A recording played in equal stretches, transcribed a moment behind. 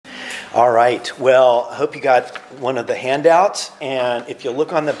All right. Well, I hope you got one of the handouts. And if you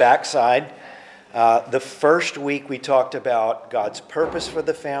look on the back side, the first week we talked about God's purpose for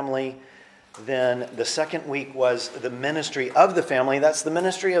the family. Then the second week was the ministry of the family. That's the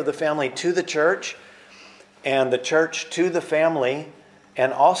ministry of the family to the church, and the church to the family,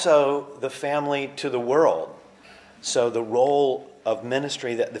 and also the family to the world. So the role of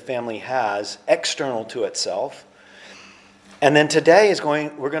ministry that the family has external to itself. And then today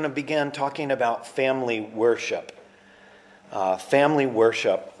we're going to begin talking about family worship. Family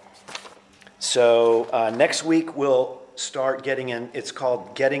worship. So next week we'll start getting in, it's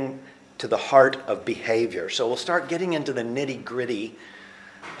called Getting to the Heart of Behavior. So we'll start getting into the nitty-gritty,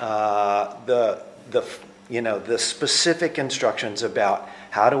 the specific instructions about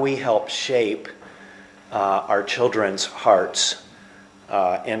how do we help shape our children's hearts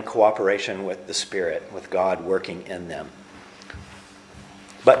in cooperation with the Spirit, with God working in them.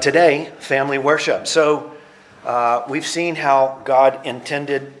 But today, family worship. So we've seen how God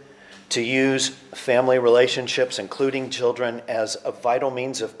intended to use family relationships, including children, as a vital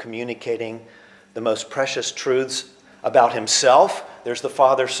means of communicating the most precious truths about himself. There's the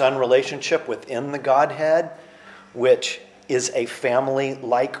father-son relationship within the Godhead, which is a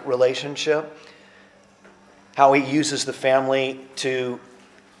family-like relationship. How he uses the family to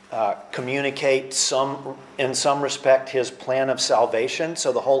communicate in some respect his plan of salvation.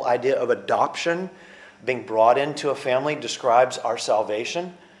 So the whole idea of adoption, being brought into a family, describes our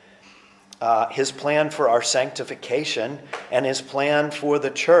salvation. His plan for our sanctification, and his plan for the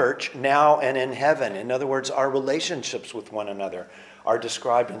church now and in heaven. In other words, our relationships with one another are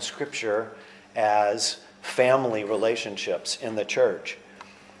described in Scripture as family relationships in the church.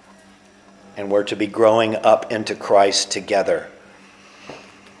 And we're to be growing up into Christ together.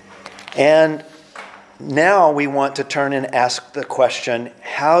 And now we want to turn and ask the question,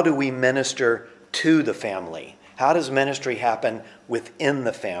 how do we minister to the family? How does ministry happen within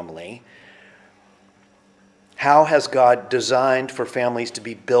the family? How has God designed for families to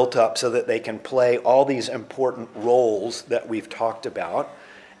be built up so that they can play all these important roles that we've talked about?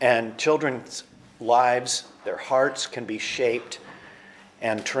 And children's lives, their hearts can be shaped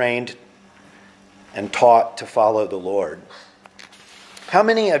and trained and taught to follow the Lord. How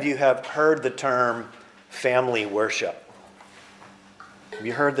many of you have heard the term family worship? Have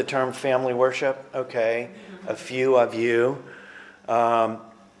you heard the term family worship? Okay, a few of you. What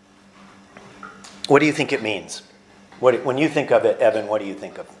do you think it means? When you think of it, Evan, what do you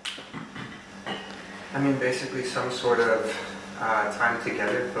think of? I mean, basically some sort of time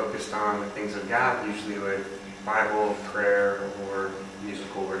together focused on the things of God, usually with Bible, prayer, or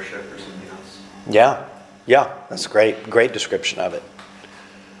musical worship or something else. Yeah, that's great. Great description of it.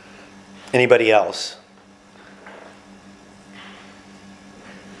 Anybody else?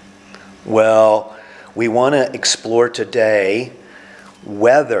 Well, we want to explore today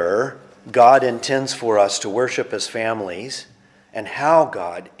whether God intends for us to worship as families and how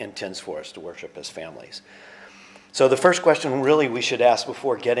God intends for us to worship as families. So the first question really we should ask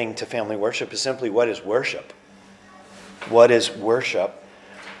before getting to family worship is simply, what is worship? What is worship?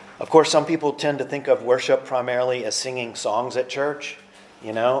 Of course, some people tend to think of worship primarily as singing songs at church.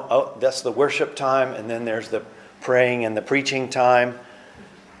 You know, oh, that's the worship time, and then there's the praying and the preaching time.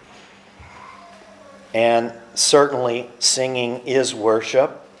 And certainly singing is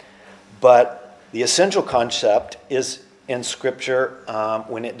worship. But the essential concept is in Scripture,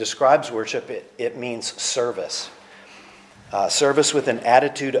 when it describes worship, it means service. Service with an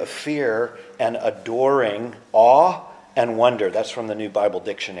attitude of fear and adoring awe and wonder. That's from the New Bible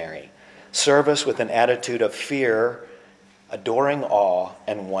Dictionary. Service with an attitude of fear, adoring awe,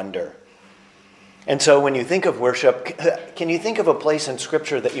 and wonder. And so when you think of worship, can you think of a place in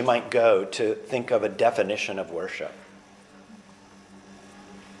Scripture that you might go to think of a definition of worship?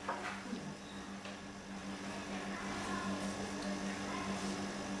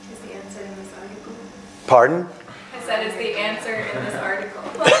 Pardon? I said, is the answer in this article?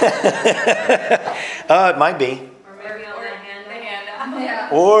 It might be. Or maybe on the handout. Yeah.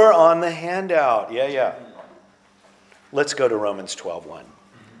 Or on the handout. Yeah. Let's go to Romans 12:1.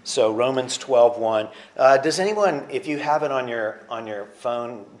 So Romans 12:1. Does anyone, if you have it on your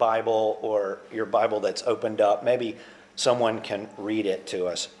phone Bible or your Bible that's opened up, maybe someone can read it to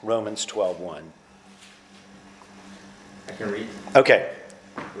us. Romans 12:1. I can read. Okay.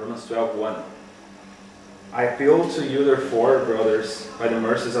 Romans 12:1. I appeal to you, therefore, brothers, by the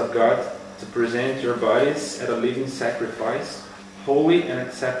mercies of God, to present your bodies as a living sacrifice, holy and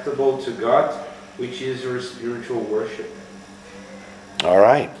acceptable to God, which is your spiritual worship. All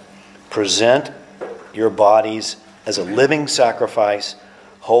right. Present your bodies as a living sacrifice,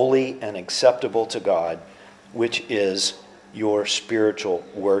 holy and acceptable to God, which is your spiritual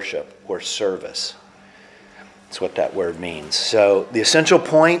worship or service. That's what that word means. So the essential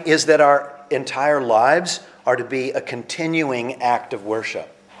point is that our entire lives are to be a continuing act of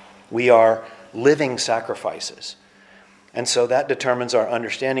worship. We are living sacrifices. And so that determines our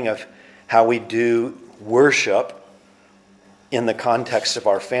understanding of how we do worship in the context of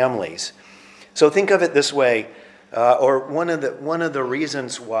our families. So think of it this way, or one of the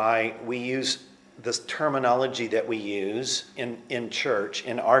reasons why we use this terminology that we use in church,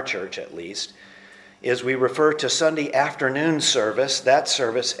 in our church at least, is we refer to Sunday afternoon service, that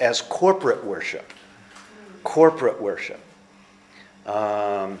service, as corporate worship. Corporate worship.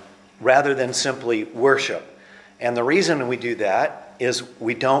 Rather than simply worship. And the reason we do that is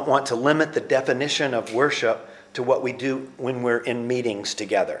we don't want to limit the definition of worship to what we do when we're in meetings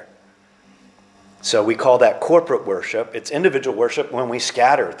together. So we call that corporate worship. It's individual worship when we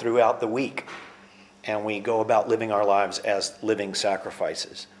scatter throughout the week and we go about living our lives as living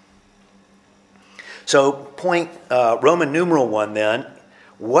sacrifices. So point Roman numeral 1 then,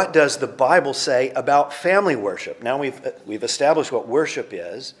 what does the Bible say about family worship? Now we've established what worship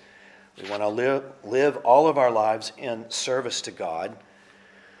is. We want to live all of our lives in service to God.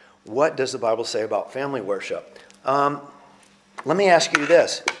 What does the Bible say about family worship? Let me ask you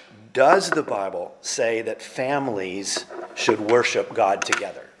this. Does the Bible say that families should worship God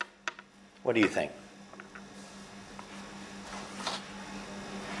together? What do you think?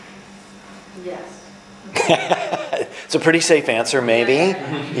 Yes. It's a pretty safe answer, maybe.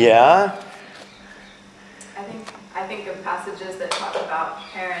 Yeah? I think of passages that talk about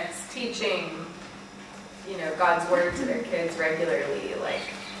parents teaching, God's word to their kids regularly, like,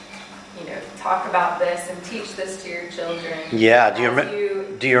 talk about this and teach this to your children. Yeah,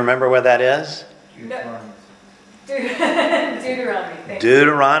 do you remember what that is? No. Deuteronomy.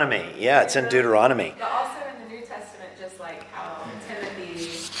 Deuteronomy. Yeah, it's in Deuteronomy. But also in the New Testament, just like how Timothy,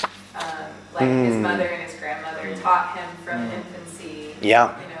 his mother and his grandmother taught him from infancy.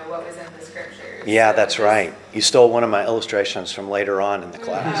 Yeah. What was in the scriptures. Yeah, so that's right. You stole one of my illustrations from later on in the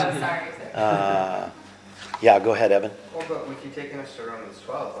class. Oh, sorry. Yeah, go ahead, Evan. Well, but with you taking us to Romans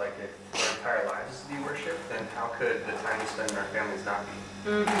 12, like if our entire lives is to be worship, then how could the time we spend in our families not be?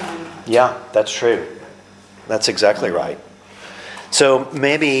 Mm-hmm. Yeah, that's true. That's exactly right. So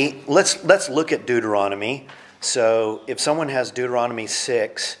maybe let's look at Deuteronomy. So if someone has Deuteronomy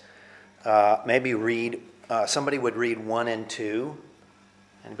 6, maybe somebody would read 1 and 2.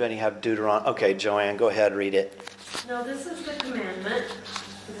 Anybody have Deuteronomy? Okay, Joanne, go ahead, read it. Now this is the commandment,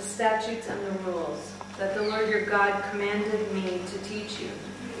 the statutes and the rules, that the Lord your God commanded me to teach you,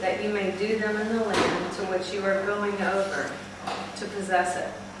 that you may do them in the land to which you are going over to possess it,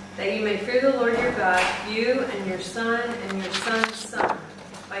 that you may fear the Lord your God, you and your son and your son's son,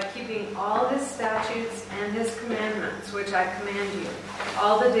 by keeping all his statutes and his commandments, which I command you,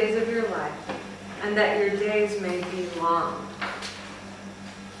 all the days of your life, and that your days may be long.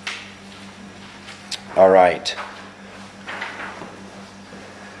 All right.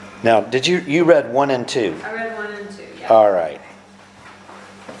 Now, did you read 1 and 2? I read 1 and 2, yeah. All right.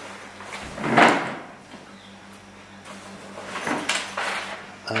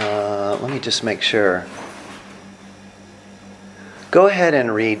 Let me just make sure. Go ahead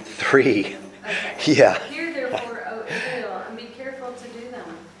and read 3. Okay. Yeah. Hear therefore, O Israel, and be careful to do them,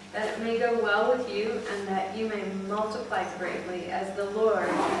 that it may go well with you, and that you may multiply greatly, as the Lord,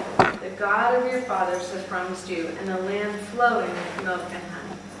 the God of your fathers, has promised you, in a land flowing with milk and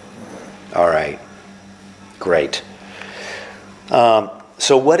honey. All right. Great.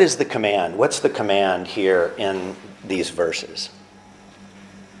 So what is the command? What's the command here in these verses?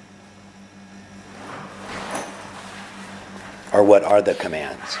 Or what are the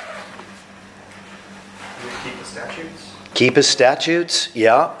commands? Keep the statutes. Keep his statutes.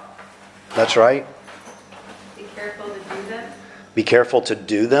 Yeah, that's right. Be careful to do them. Be careful to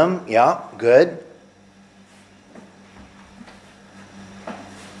do them. Yeah, good.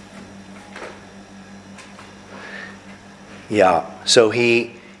 Yeah, so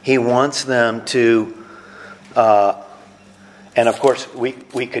he wants them to, and of course we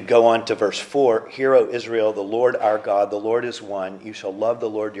could go on to verse 4. Hear, O Israel, the Lord our God, the Lord is one. You shall love the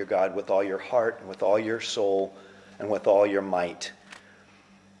Lord your God with all your heart and with all your soul and with all your might.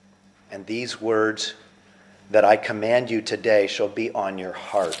 And these words that I command you today shall be on your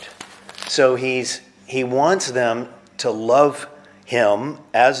heart. So he wants them to love him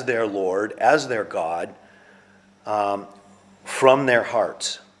as their Lord, as their God, from their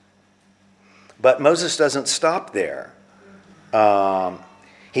hearts. But Moses doesn't stop there.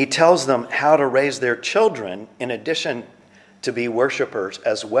 He tells them how to raise their children in addition to be worshipers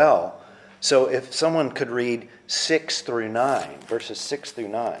as well. So if someone could read 6 through 9, verses 6 through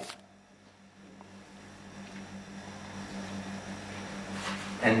 9.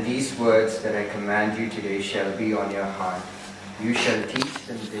 And these words that I command you today shall be on your heart. You shall teach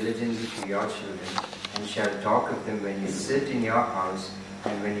them diligently to your children, and shall talk of them when you sit in your house,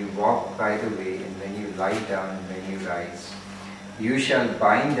 and when you walk by the way, and when you lie down, and when you rise. You shall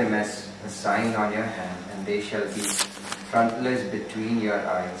bind them as a sign on your hand, and they shall be frontlets between your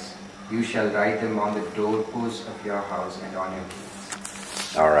eyes. You shall write them on the doorposts of your house and on your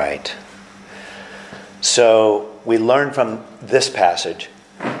gates. All right. So we learn from this passage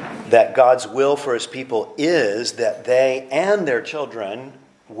that God's will for his people is that they and their children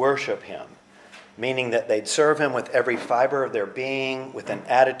worship him, meaning that they'd serve him with every fiber of their being, with an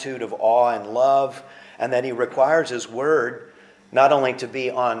attitude of awe and love, and that he requires his word not only to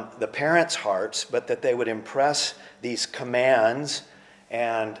be on the parents' hearts, but that they would impress these commands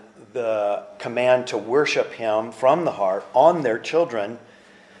and the command to worship him from the heart on their children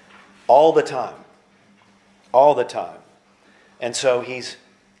all the time. All the time. And so he's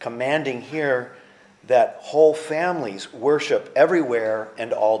commanding here that whole families worship everywhere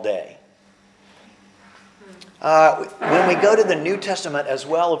and all day. When we go to the New Testament as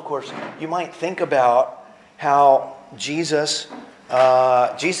well, of course, you might think about how Jesus's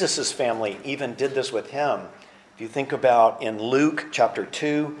family even did this with him. If you think about in Luke chapter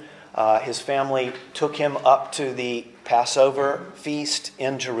 2, his family took him up to the Passover feast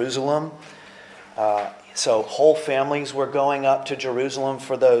in Jerusalem. So whole families were going up to Jerusalem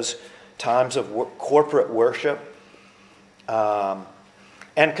for those times of corporate worship.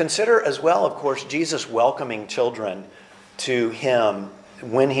 And consider as well, of course, Jesus welcoming children to him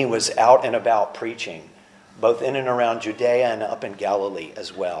when he was out and about preaching, both in and around Judea and up in Galilee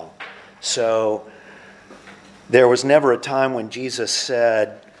as well. So there was never a time when Jesus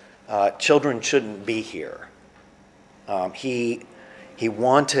said, children shouldn't be here. He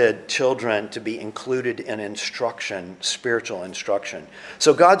wanted children to be included in instruction, spiritual instruction.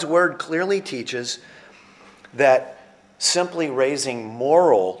 So God's word clearly teaches that simply raising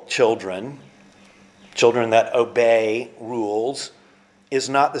moral children, children that obey rules, is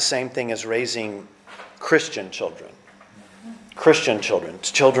not the same thing as raising Christian children. Christian children,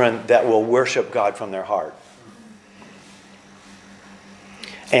 children that will worship God from their heart.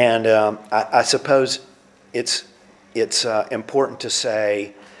 And I suppose it's important to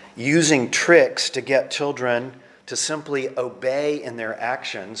say using tricks to get children to simply obey in their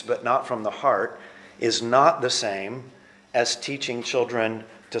actions but not from the heart is not the same as teaching children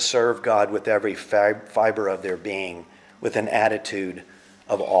to serve God with every fiber of their being with an attitude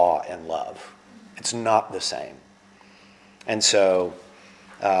of awe and love. It's not the same. And so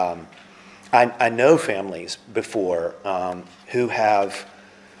I know families before who have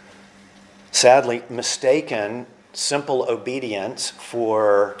sadly mistaken simple obedience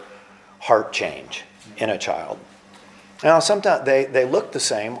for heart change in a child. Now, sometimes they look the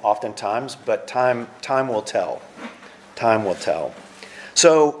same oftentimes, but time will tell. Time will tell.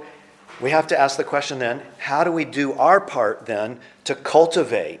 So we have to ask the question then, how do we do our part then to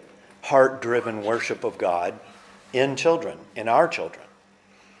cultivate heart-driven worship of God in children, in our children?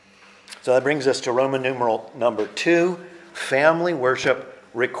 So that brings us to Roman numeral number 2. Family worship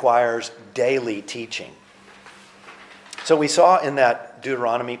requires daily teaching. So we saw in that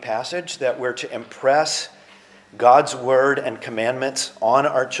Deuteronomy passage that we're to impress God's word and commandments on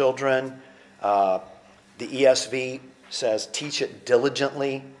our children. The ESV says, teach it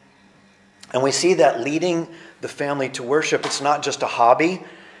diligently. And we see that leading the family to worship, it's not just a hobby.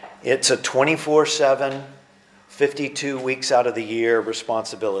 It's a 24/7, 52 weeks out of the year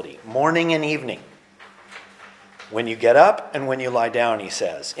responsibility. Morning and evening. When you get up and when you lie down, he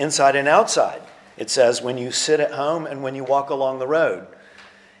says. Inside and outside. It says when you sit at home and when you walk along the road.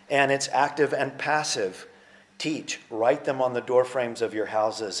 And it's active and passive. Teach. Write them on the doorframes of your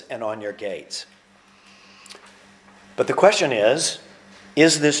houses and on your gates. But the question is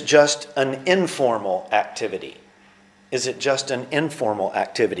this just an informal activity? Is it just an informal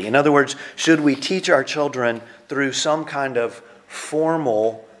activity? In other words, should we teach our children through some kind of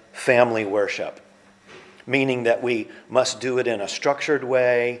formal family worship? Meaning that we must do it in a structured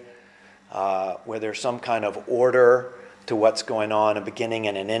way, where there's some kind of order to what's going on, a beginning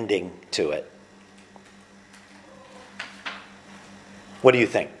and an ending to it. What do you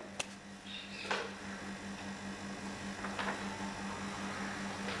think?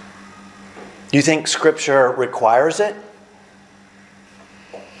 Do you think Scripture requires it?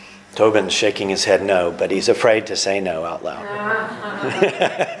 Tobin's shaking his head no, but he's afraid to say no out loud.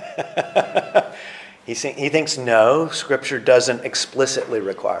 He thinks no, Scripture doesn't explicitly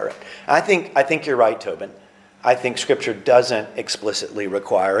require it. I think you're right, Tobin. I think Scripture doesn't explicitly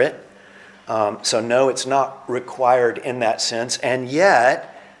require it. So no, it's not required in that sense, and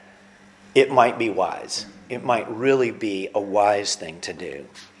yet it might be wise. It might really be a wise thing to do.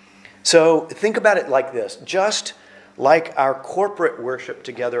 So think about it like this. Just like our corporate worship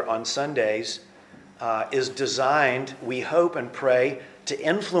together on Sundays is designed, we hope and pray, to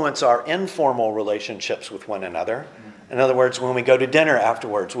influence our informal relationships with one another. In other words, when we go to dinner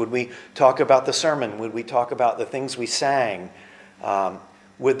afterwards, would we talk about the sermon? Would we talk about the things we sang?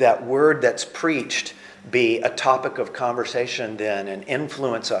 Would that word that's preached be a topic of conversation then and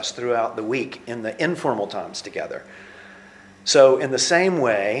influence us throughout the week in the informal times together? So in the same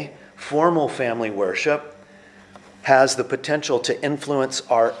way, formal family worship has the potential to influence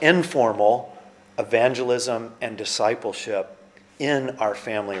our informal evangelism and discipleship in our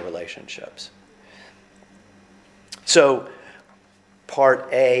family relationships. So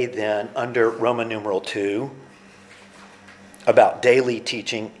part A then, under Roman numeral 2, about daily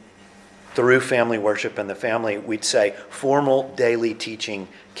teaching through family worship in the family, we'd say formal daily teaching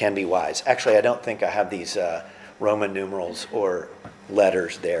can be wise. Actually, I don't think I have these Roman numerals or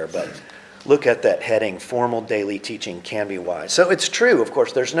letters there, but look at that heading, formal daily teaching can be wise. So it's true, of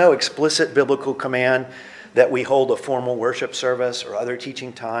course, there's no explicit biblical command that we hold a formal worship service or other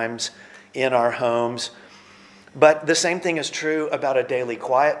teaching times in our homes. But the same thing is true about a daily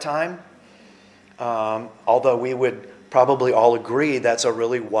quiet time, although we would probably all agree that's a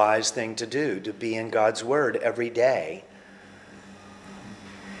really wise thing to do, to be in God's Word every day.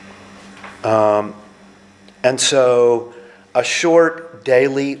 And so a short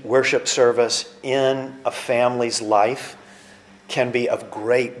daily worship service in a family's life can be of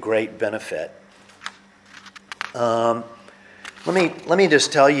great, great benefit. Let me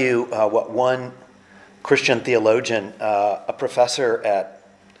just tell you what one Christian theologian, a professor at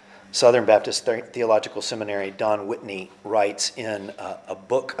Southern Baptist Theological Seminary, Don Whitney, writes in a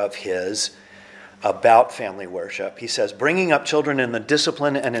book of his about family worship. He says, bringing up children in the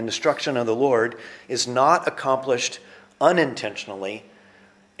discipline and instruction of the Lord is not accomplished unintentionally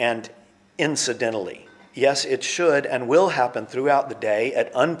and incidentally. Yes, it should and will happen throughout the day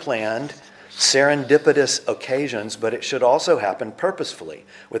at unplanned, serendipitous occasions, but it should also happen purposefully.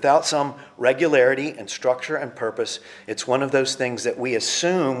 Without some regularity and structure and purpose, it's one of those things that we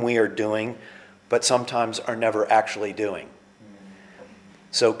assume we are doing, but sometimes are never actually doing.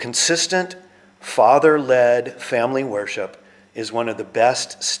 So consistent, father-led family worship is one of the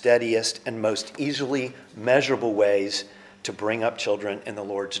best, steadiest, and most easily measurable ways to bring up children in the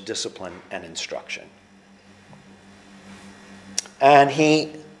Lord's discipline and instruction. And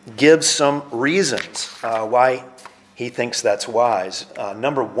he gives some reasons why he thinks that's wise.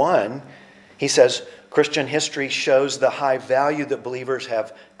 Number one, he says, Christian history shows the high value that believers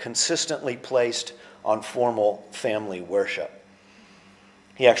have consistently placed on formal family worship.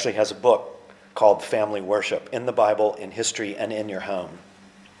 He actually has a book called Family Worship, in the Bible, in history, and in your home.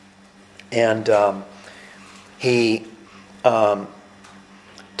 And he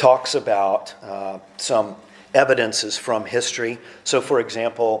talks about some evidences from history. So, for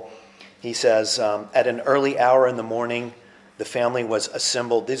example, he says, at an early hour in the morning, the family was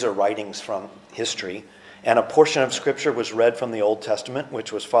assembled. These are writings from history. And a portion of Scripture was read from the Old Testament,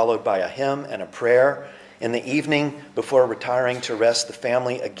 which was followed by a hymn and a prayer. In the evening, before retiring to rest, the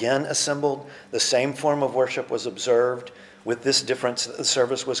family again assembled. The same form of worship was observed. With this difference, the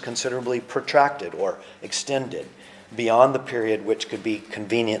service was considerably protracted or extended beyond the period which could be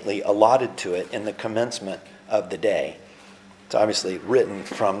conveniently allotted to it in the commencement of the day. It's obviously written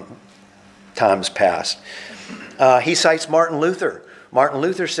from times past. He cites Martin Luther. Martin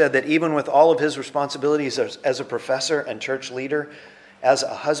Luther said that even with all of his responsibilities as a professor and church leader, as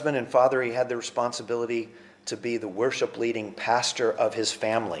a husband and father, he had the responsibility to be the worship-leading pastor of his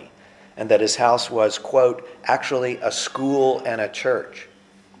family, and that his house was, quote, actually a school and a church.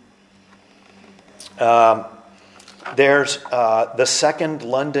 There's the Second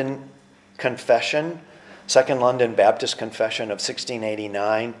London Confession, Second London Baptist Confession of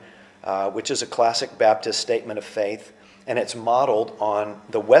 1689, which is a classic Baptist statement of faith, and it's modeled on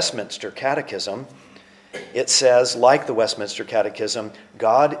the Westminster Catechism. It says, like the Westminster Catechism,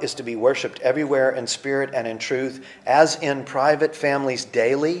 God is to be worshipped everywhere in spirit and in truth, as in private families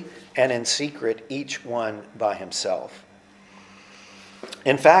daily, and in secret, each one by himself.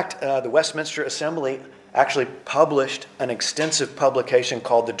 In fact, the Westminster Assembly actually published an extensive publication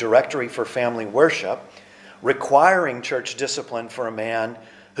called the Directory for Family Worship, requiring church discipline for a man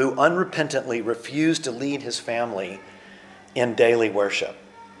who unrepentantly refused to lead his family in daily worship.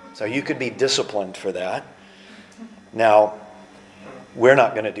 So you could be disciplined for that. Now, we're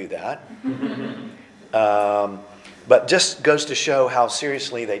not going to do that. But just goes to show how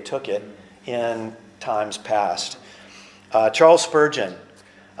seriously they took it in times past. Charles Spurgeon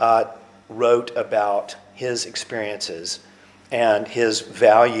wrote about his experiences and his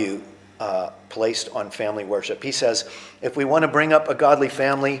value placed on family worship. He says, if we want to bring up a godly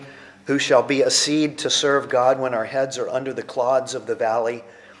family who shall be a seed to serve God when our heads are under the clods of the valley,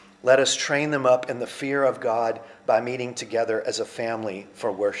 let us train them up in the fear of God by meeting together as a family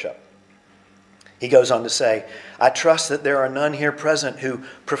for worship. He goes on to say, I trust that there are none here present who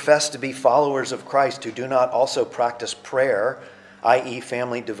profess to be followers of Christ who do not also practice prayer, i.e.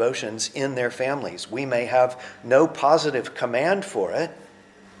 family devotions, in their families. We may have no positive command for it,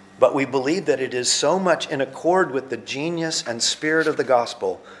 but we believe that it is so much in accord with the genius and spirit of the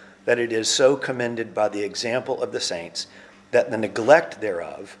gospel that it is so commended by the example of the saints that the neglect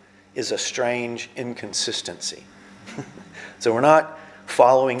thereof is a strange inconsistency. So we're not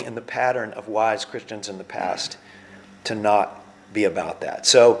following in the pattern of wise Christians in the past to not be about that.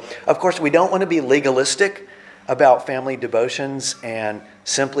 So, of course, we don't want to be legalistic about family devotions and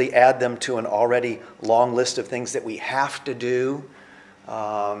simply add them to an already long list of things that we have to do.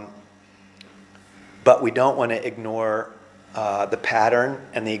 But we don't want to ignore the pattern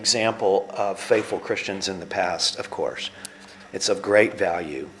and the example of faithful Christians in the past, of course. It's of great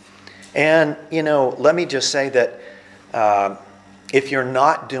value. And, let me just say that if you're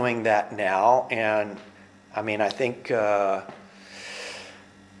not doing that now, and I think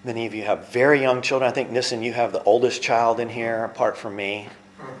many of you have very young children. I think, Nissen, you have the oldest child in here, apart from me.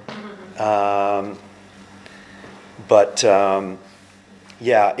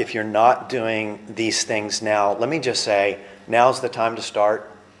 If you're not doing these things now, let me just say, now's the time to start.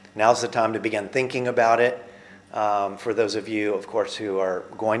 Now's the time to begin thinking about it. For those of you, of course, who are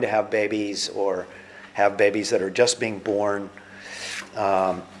going to have babies or have babies that are just being born.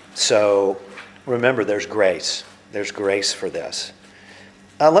 So remember, there's grace. There's grace for this.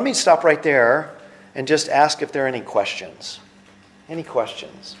 Let me stop right there and just ask if there are any questions. Any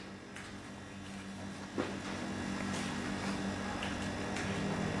questions?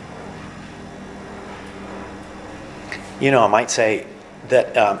 I might say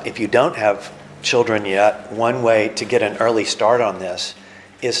that if you don't have children yet, one way to get an early start on this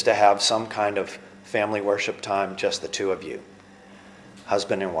is to have some kind of family worship time, just the two of you,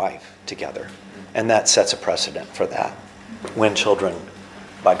 husband and wife together. And that sets a precedent for that when children,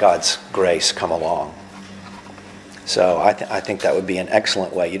 by God's grace, come along. So I think that would be an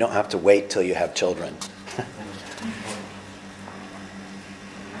excellent way. You don't have to wait till you have children.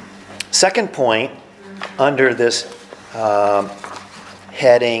 Second point under this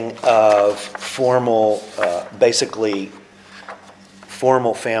heading of formal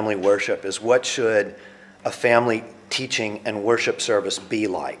family worship is, what should a family teaching and worship service be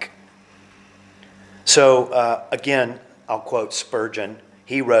like? So again, I'll quote Spurgeon.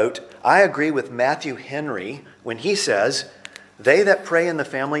 He wrote, I agree with Matthew Henry when he says, they that pray in the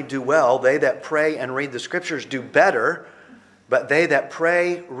family do well, they that pray and read the scriptures do better, but they that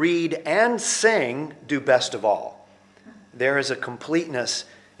pray, read, and sing do best of all. There is a completeness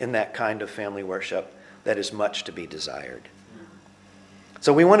in that kind of family worship that is much to be desired.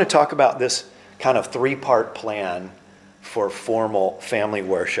 So we want to talk about this kind of three-part plan for formal family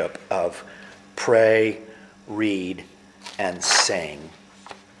worship of pray, read, and sing.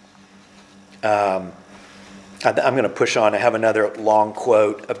 I'm going to push on. I have another long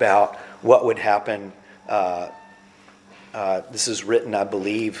quote about what would happen. This is written, I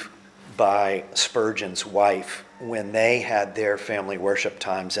believe, by Spurgeon's wife when they had their family worship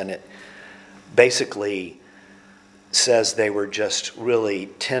times, and it basically says they were just really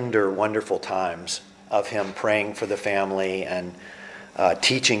tender, wonderful times of him praying for the family and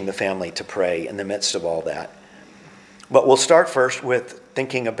teaching the family to pray in the midst of all that. But we'll start first with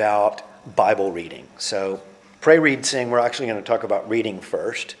thinking about Bible reading. So pray, read, sing. We're actually going to talk about reading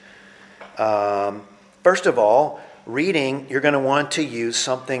first. First of all, reading, you're going to want to use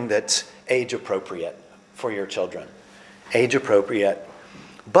something that's age appropriate for your children. Age appropriate.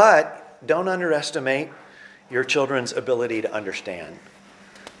 But don't underestimate your children's ability to understand.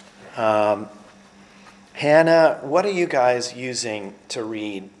 Hannah, what are you guys using to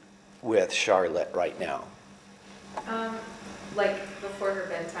read with Charlotte right now? Like before her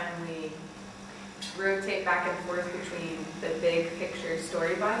bedtime, we rotate back and forth between the big picture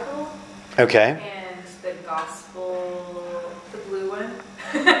story Bible. Okay. And the gospel, the blue one.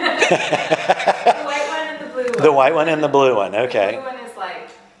 The white one and the blue one. The white one and the blue one, okay. The blue one is like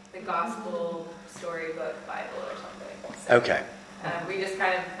the gospel storybook Bible or something. So, okay. we just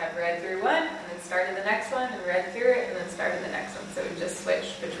kind of have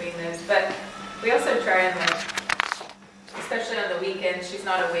switch between those. But we also try and, like, especially on the weekends, she's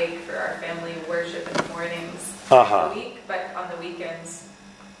not awake for our family worship in the mornings during the week, but on the weekends,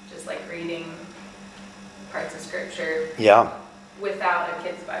 just like reading parts of scripture. Yeah. Without a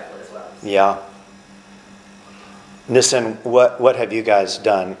kid's Bible as well. Yeah. Nissen, what have you guys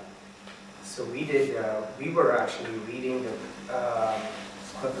done? So we did. We were actually reading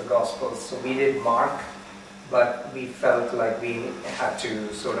the Gospels. So we did Mark, but we felt like we had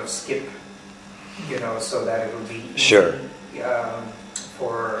to sort of skip, so that it would be easy,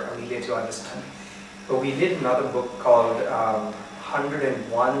 for Amelia to understand. But we did another book called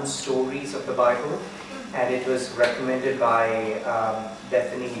 101 Stories of the Bible. And it was recommended by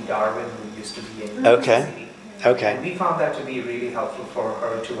Bethany Darwin, who used to be in the city. Okay. And we found that to be really helpful for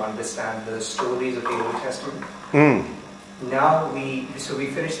her to understand the stories of the Old Testament. Now we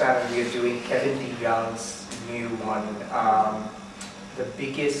finished that, and we are doing Kevin DeYoung's new one, the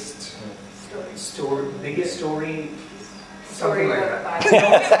biggest story, something like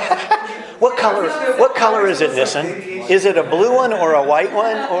that. What color is it, Nissen? Is it a blue one or a white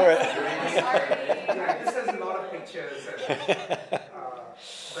one or? This has a lot of pictures,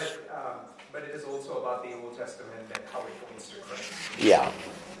 but it is also about the Old Testament and how it points to Christ.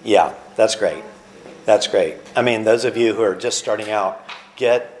 Yeah, that's great. That's great. I mean, those of you who are just starting out,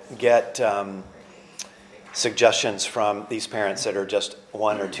 get suggestions from these parents that are just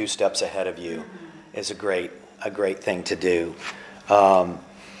 1 or 2 steps ahead of you. Is a great thing to do. I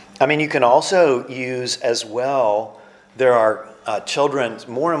mean, you can also use as well. There are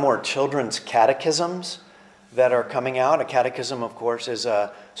more and more children's catechisms that are coming out. A catechism, of course, is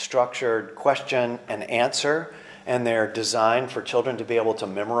a structured question and answer, and they're designed for children to be able to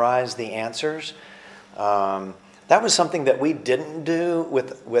memorize the answers. That was something that we didn't do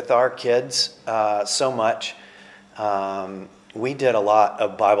with our kids so much. We did a lot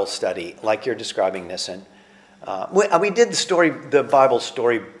of Bible study, like you're describing, Nissen. We did the Bible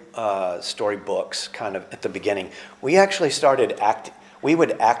story books kind of at the beginning. We actually we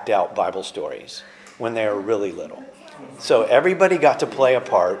would act out Bible stories when they were really little. So everybody got to play a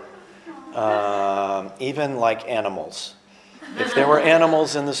part, even like animals. If there were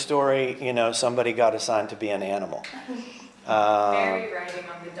animals in the story, somebody got assigned to be an animal. Mary riding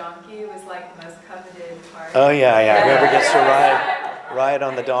on the donkey was like the most coveted part. Oh yeah. Whoever gets to ride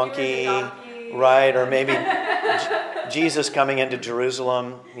on the donkey, right? Or maybe Jesus coming into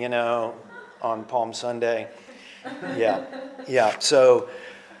Jerusalem, on Palm Sunday. Yeah. So,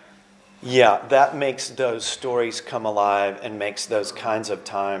 that makes those stories come alive and makes those kinds of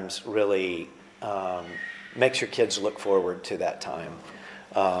times really, makes your kids look forward to that time.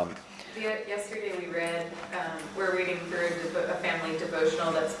 Yesterday we read, we're reading through a family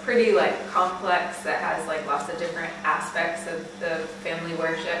devotional that's pretty complex, that has lots of different aspects of the family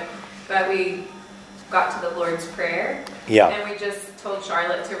worship. But we got to the Lord's Prayer, and we just told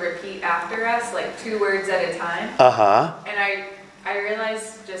Charlotte to repeat after us, 2 words at a time. And I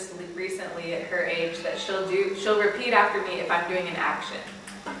realized just recently at her age that she'll repeat after me if I'm doing an action.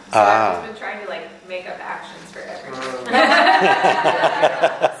 So I've just been trying to make up actions for everything.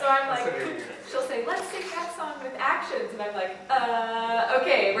 So I'm she'll say, let's sing that song with actions. And I'm like,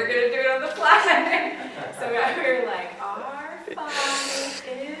 okay, we're going to do it on the fly. So we were like, our Father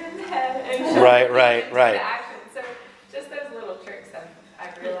in heaven. Right. Action. So just those little tricks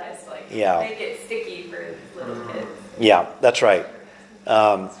I've realized make it sticky for little kids. Yeah, that's right.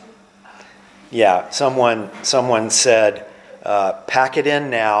 Someone said, pack it in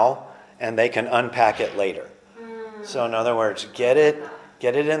now, and they can unpack it later. So in other words, get it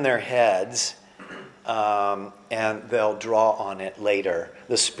in their heads, and they'll draw on it later.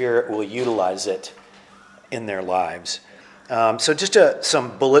 The Spirit will utilize it in their lives. So just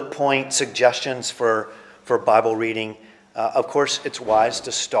some bullet point suggestions for Bible reading. Of course, it's wise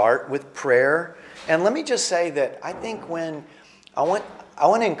to start with prayer. And let me just say that I think I want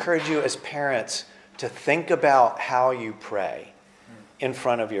to encourage you as parents to think about how you pray in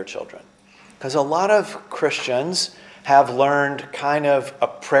front of your children. Because a lot of Christians have learned kind of a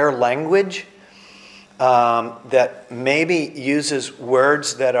prayer language that maybe uses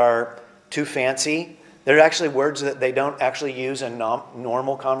words that are too fancy. They're actually words that they don't actually use in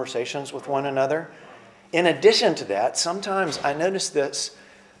normal conversations with one another. In addition to that, sometimes I notice this,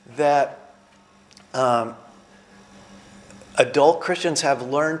 that adult Christians have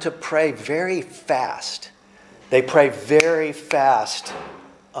learned to pray very fast. They pray very fast,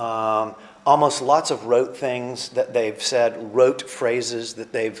 almost lots of rote things that they've said, rote phrases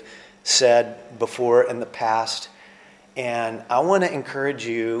that they've said before in the past. And I want to encourage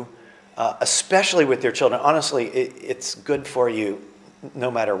you, especially with your children. Honestly, it's good for you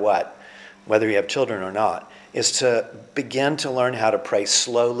no matter what, whether you have children or not, is to begin to learn how to pray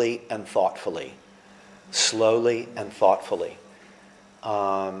slowly and thoughtfully. Slowly and thoughtfully.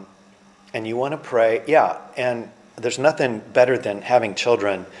 And you want to pray, and there's nothing better than having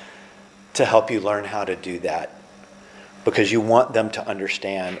children to help you learn how to do that, because you want them to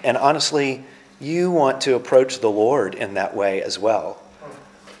understand. And honestly, you want to approach the Lord in that way as well,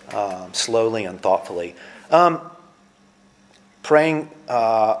 slowly and thoughtfully. Praying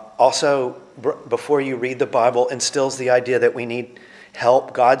also before you read the Bible instills the idea that we need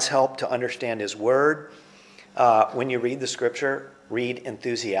help, God's help, to understand His Word. When you read the Scripture, read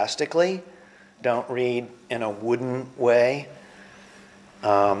enthusiastically. Don't read in a wooden way.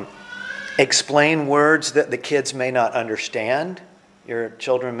 Explain words that the kids may not understand. Your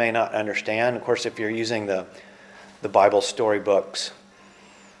children may not understand. Of course, if you're using the Bible storybooks.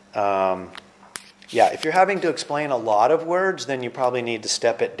 If you're having to explain a lot of words, then you probably need to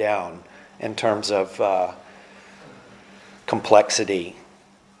step it down in terms of complexity.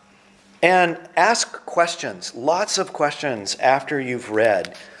 And ask questions, lots of questions after you've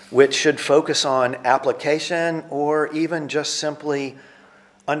read, which should focus on application or even just simply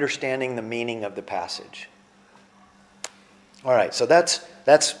understanding the meaning of the passage. All right, so that's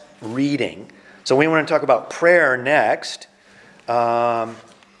reading. So we want to talk about prayer next. And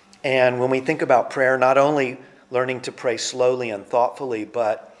when we think about prayer, not only learning to pray slowly and thoughtfully,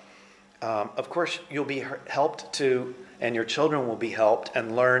 but of course you'll be helped to, and your children will be helped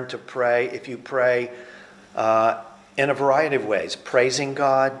and learn to pray if you pray in a variety of ways. Praising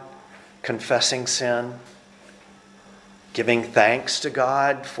God, confessing sin, giving thanks to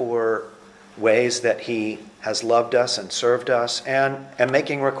God for ways that He has loved us and served us, and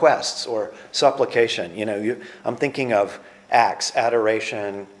making requests or supplication. I'm thinking of acts,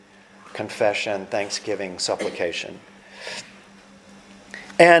 adoration, confession, thanksgiving, supplication.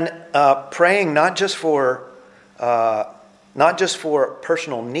 And praying not just for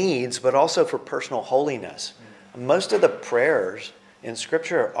personal needs, but also for personal holiness. Most of the prayers in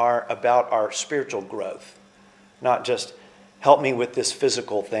Scripture are about our spiritual growth, not just help me with this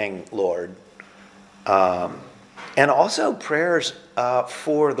physical thing, Lord. And also prayers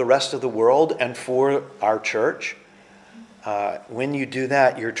for the rest of the world and for our church. When you do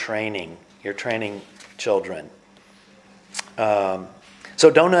that, you're training children. So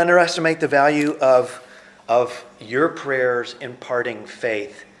don't underestimate the value of your prayers imparting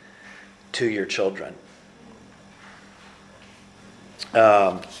faith to your children.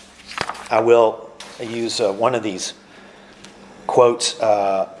 I will use one of these quotes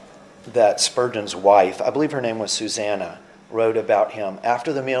that Spurgeon's wife, I believe her name was Susanna, wrote about him.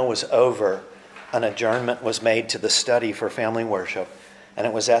 After the meal was over, an adjournment was made to the study for family worship, and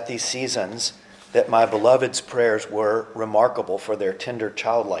it was at these seasons that my beloved's prayers were remarkable for their tender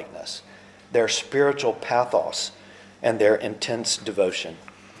childlikeness, their spiritual pathos, and their intense devotion.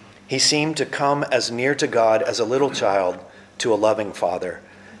 He seemed to come as near to God as a little child to a loving father,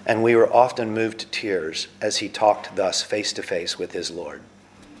 and we were often moved to tears as he talked thus face to face with his Lord.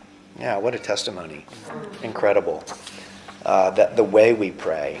 Yeah, what a testimony. Incredible. That the way we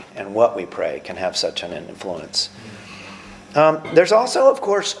pray and what we pray can have such an influence. There's also, of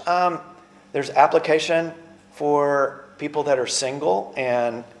course, there's application for people that are single.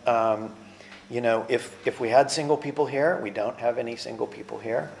 And, if we had single people here, we don't have any single people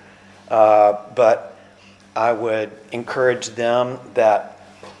here. But I would encourage them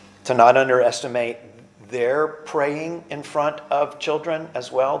to not underestimate their praying in front of children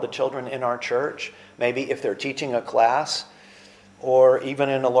as well, the children in our church. Maybe if they're teaching a class or even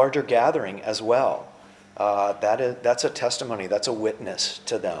in a larger gathering as well. That's a testimony, that's a witness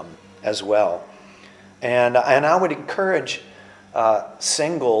to them as well. And I would encourage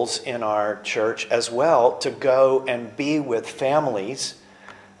singles in our church as well to go and be with families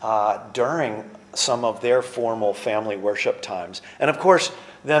during some of their formal family worship times. And of course,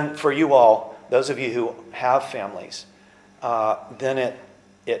 then for you all, those of you who have families, then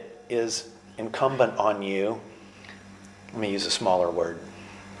it is incumbent on you. Let me use a smaller word.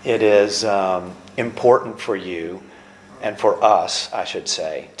 It is important for you and for us, I should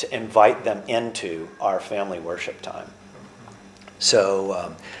say, to invite them into our family worship time.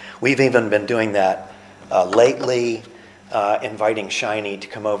 So we've even been doing that lately, inviting Shiny to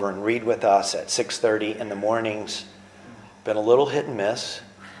come over and read with us at 6:30 in the mornings. Been a little hit and miss.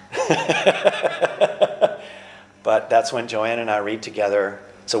 But that's when Joanne and I read together.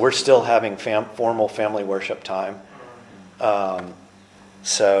 So we're still having formal family worship time.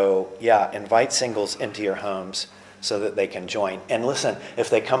 Invite singles into your homes so that they can join. And listen, if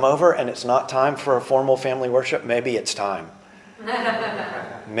they come over and it's not time for a formal family worship, maybe it's time.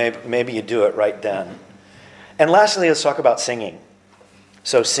 Maybe you do it right then. And lastly, let's talk about singing.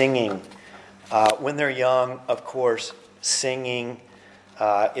 So singing, when they're young, of course, singing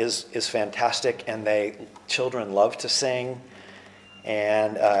is fantastic, and children love to sing.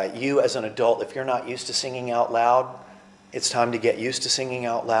 And you as an adult, if you're not used to singing out loud, it's time to get used to singing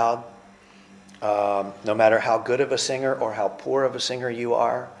out loud. No matter how good of a singer or how poor of a singer you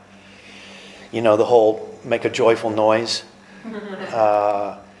are. You know, the whole make a joyful noise.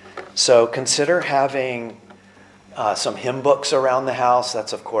 So consider having some hymn books around the house.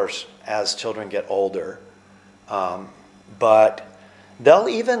 That's, of course, as children get older. But they'll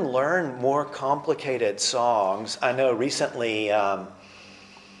even learn more complicated songs. I know recently our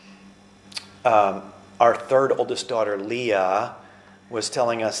third oldest daughter, Leah, was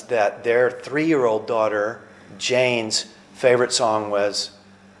telling us that their 3-year-old daughter, Jane's favorite song was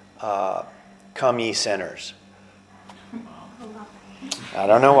Come Ye Sinners. I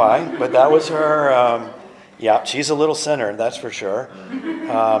don't know why, but that was her. Yeah, she's a little sinner, that's for sure.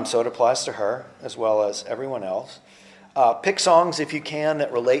 So it applies to her as well as everyone else. Pick songs, if you can,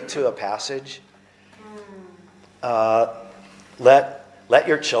 that relate to a passage. Let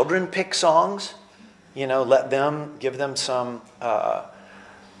your children pick songs. You know, give them some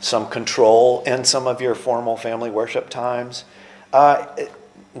control in some of your formal family worship times.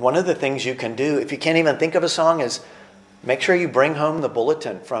 One of the things you can do, if you can't even think of a song, is make sure you bring home the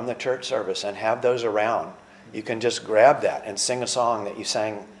bulletin from the church service and have those around. You can just grab that and sing a song that you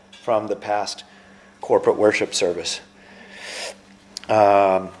sang from the past corporate worship service.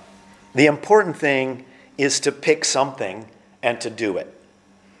 The important thing is to pick something and to do it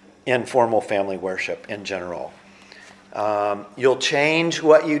in formal family worship in general. You'll change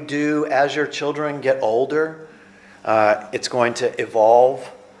what you do as your children get older. It's going to evolve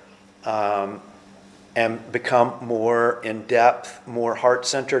and become more in-depth, more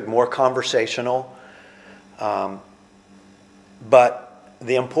heart-centered, more conversational. But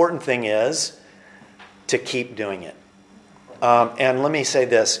the important thing is to keep doing it. And let me say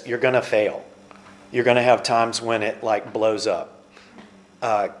this, you're going to fail. You're going to have times when it like blows up.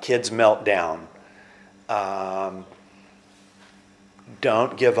 Kids melt down.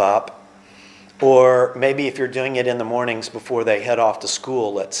 Don't give up. Or maybe if you're doing it in the mornings before they head off to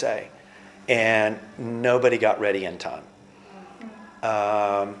school, let's say, and nobody got ready in time.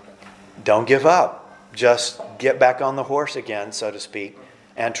 Don't give up. Just get back on the horse again, so to speak,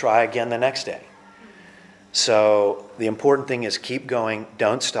 and try again the next day. So the important thing is keep going,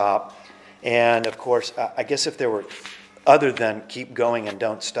 don't stop. And of course, I guess if there were, other than keep going and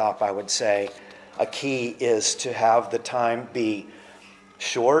don't stop, I would say a key is to have the time be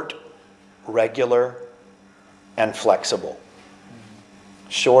short, regular, and flexible.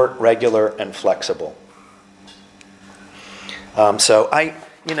 Short, regular, and flexible.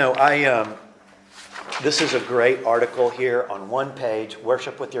 This is a great article here on one page,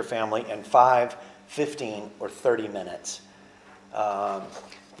 Worship with Your Family in 5, 15, or 30 minutes.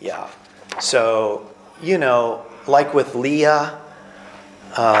 So, like with Leah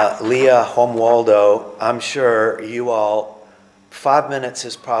Homewaldo, I'm sure you all, 5 minutes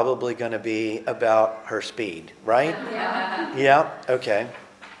is probably going to be about her speed, right? Yeah. Yeah? Okay.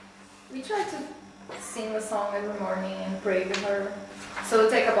 We try to sing the song every morning and pray with her. So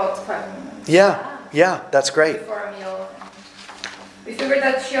it'll take about 5 minutes. Yeah, that's great. Before a meal. We figured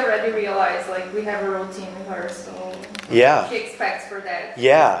that she already realized, we have a routine with her, so Yeah. she expects for that.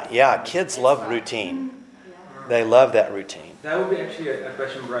 Yeah. Kids love routine. They love that routine. That would be actually a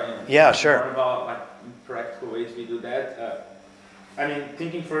question, Brian. Yeah, sure. More about practical ways we do that.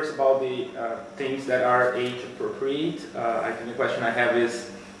 Thinking first about the things that are age appropriate. I think the question I have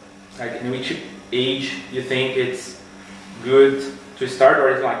is, in which age you think it's good to start, or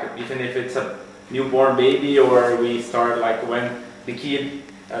is even if it's a newborn baby, or we start when the kid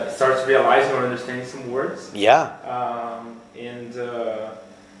starts realizing or understanding some words. Yeah. And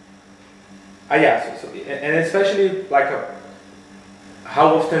especially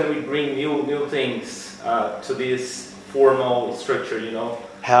how often we bring new things to this formal structure,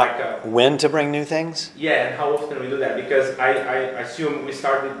 When to bring new things? Yeah, and how often we do that, because I assume we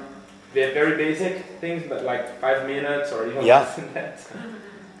start with very basic things, but 5 minutes or even less than that.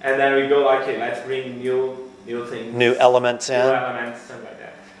 And then we go okay, let's bring new things. New elements in. New elements, something like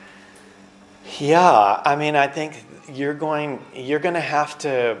that. Yeah, I think you're going to have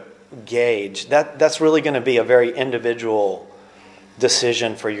to gauge. That's really going to be a very individual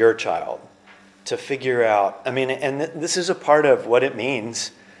decision for your child to figure out. And this is a part of what it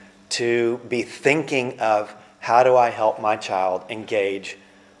means to be thinking of how do I help my child engage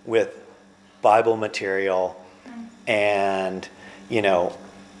with Bible material And,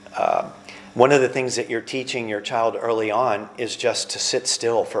 one of the things that you're teaching your child early on is just to sit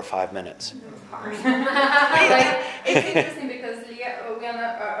still for 5 minutes. Like, it's interesting because we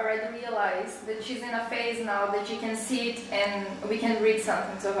already realized that she's in a phase now that she can sit and we can read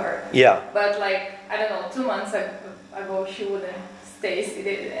something to her. Yeah. But like, I don't know, 2 months ago she wouldn't stay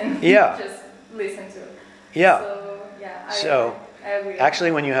seated and just listen to it. Yeah. So, yeah, I agree.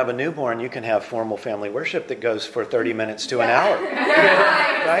 Actually, when you have a newborn, you can have formal family worship that goes for 30 minutes to an hour.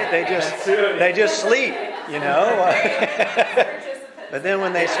 Right? They just sleep, But then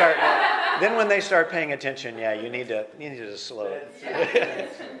when they start paying attention, you need to slow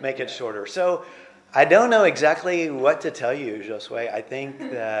it. Make it shorter. So I don't know exactly what to tell you, Josue. I think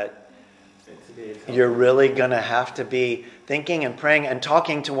that you're really going to have to be thinking and praying and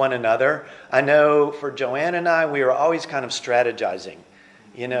talking to one another. I know for Joanne and I, we were always kind of strategizing.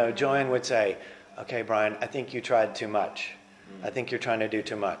 Joanne would say, okay, Brian, I think you tried too much. I think you're trying to do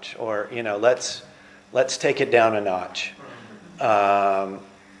too much. Or, let's take it down a notch. And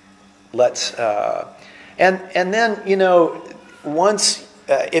then, once,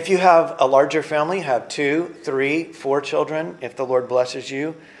 if you have a larger family, have 2, 3, 4 children, if the Lord blesses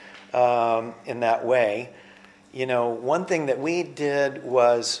you in that way, one thing that we did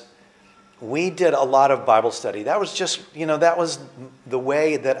was we did a lot of Bible study. That was just, that was the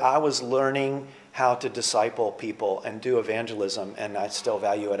way that I was learning how to disciple people and do evangelism, and I still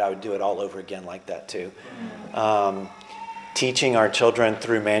value it. I would do it all over again like that too. Teaching our children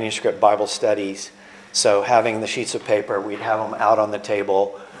through manuscript Bible studies. So having the sheets of paper, we'd have them out on the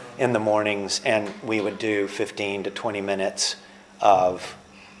table in the mornings, and we would do 15 to 20 minutes of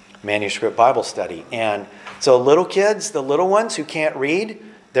manuscript Bible study. And so little kids, the little ones who can't read,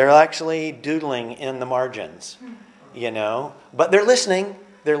 they're actually doodling in the margins, But they're listening.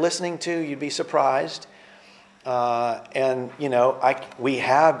 They're listening too. You'd be surprised. We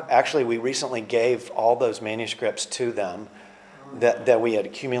recently gave all those manuscripts to them that we had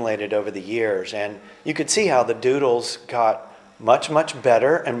accumulated over the years. And you could see how the doodles got much, much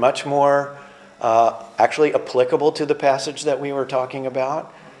better and much more actually applicable to the passage that we were talking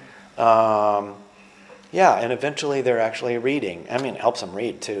about. And eventually they're actually reading. I mean, it helps them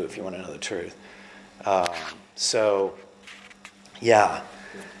read too, if you want to know the truth.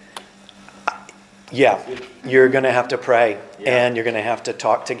 You're going to have to pray, and you're going to have to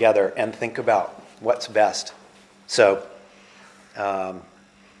talk together and think about what's best. So, and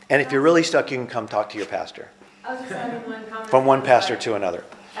if you're really stuck, you can come talk to your pastor. I was just adding one comment. From one pastor to another.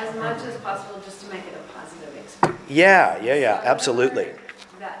 As much as possible, just to make it a positive experience. Yeah, absolutely.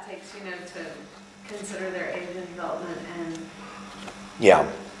 That takes, to consider their age and development and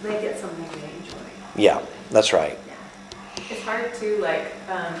make it something they enjoy. Yeah, that's right. It's hard to, like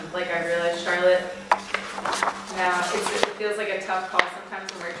I realized, Charlotte, now it feels like a tough call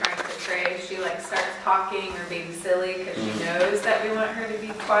sometimes when we're trying to pray. She, starts talking or being silly because she knows that we want her to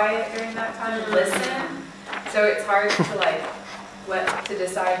be quiet during that time and listen. So it's hard to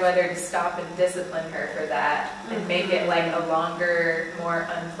decide whether to stop and discipline her for that and make it a longer, more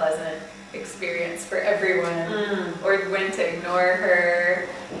unpleasant experience for everyone, or when to ignore her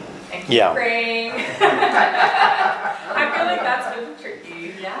and keep praying. I feel like that's been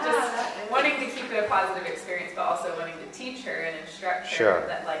tricky. Yeah, just wanting to keep it a positive experience, but also wanting to teach her and instruct her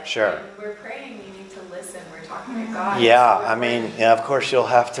that when we're praying, you need to listen. We're talking to God. Yeah, of course you'll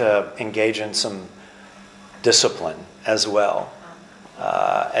have to engage in some discipline as well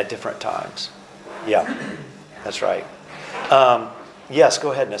at different times. Yeah, that's right. Yes,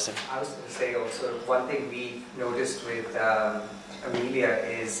 go ahead, Nissan. I was going to say also, one thing we noticed with Amelia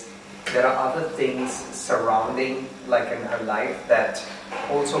is there are other things surrounding, in her life, that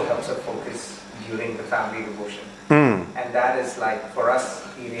also helps her focus during the family devotion. And that is for us,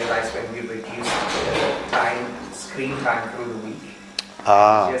 we realized when we reduced the screen time through the week,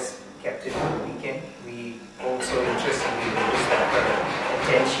 we just kept it on the weekend. We also interestingly noticed that her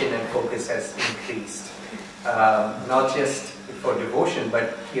attention and focus has increased. Not just for devotion,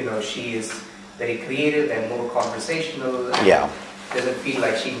 but she is very creative and more conversational. And doesn't feel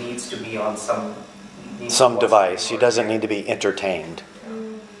like she needs to be on some device. She doesn't need to be entertained.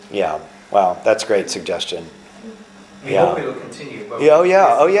 Yeah. Wow, that's a great suggestion. We hope it will continue.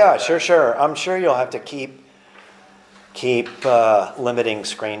 Sure. I'm sure you'll have to keep limiting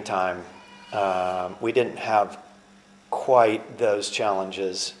screen time. We didn't have quite those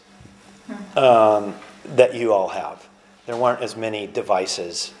challenges that you all have. There weren't as many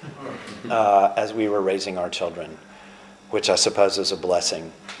devices as we were raising our children, which I suppose is a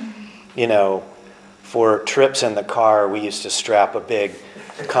blessing. For trips in the car, we used to strap a big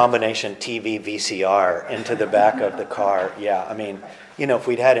combination TV VCR into the back of the car. Yeah, I mean, if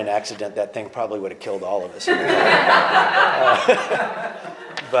we'd had an accident, that thing probably would have killed all of us.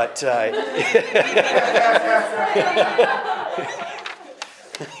 But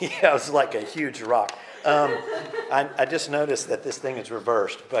yeah, it was like a huge rock. I just noticed that this thing is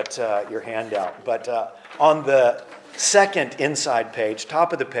reversed, but your handout. But on the second inside page,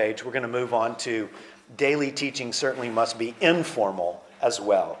 top of the page, we're going to move on to daily teaching certainly must be informal as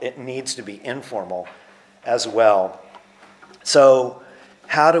well. It needs to be informal as well. So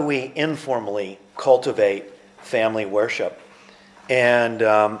how do we informally cultivate family worship? And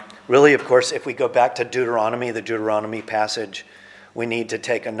really, of course, if we go back to Deuteronomy, the Deuteronomy passage, we need to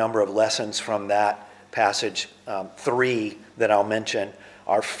take a number of lessons from that passage. 3 that I'll mention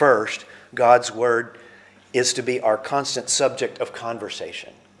are first, God's word is to be our constant subject of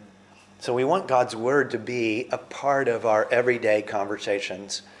conversation. So we want God's word to be a part of our everyday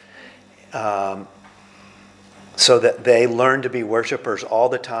conversations, so that they learn to be worshipers all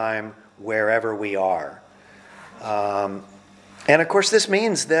the time, wherever we are. And of course, this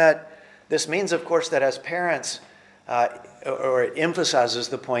means, of course, that as parents, or it emphasizes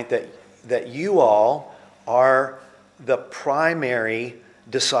the point that you all are the primary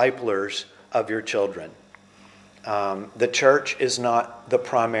disciplers of your children. The church is not the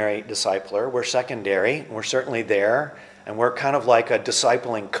primary discipler. We're secondary. We're certainly there. And we're kind of like a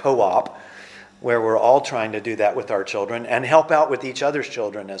discipling co-op where we're all trying to do that with our children and help out with each other's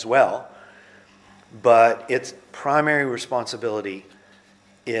children as well. But its primary responsibility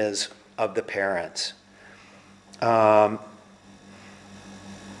is of the parents.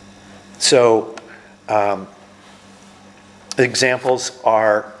 Examples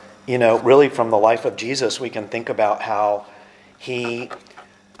are, really from the life of Jesus, we can think about how he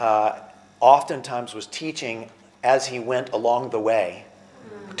oftentimes was teaching as he went along the way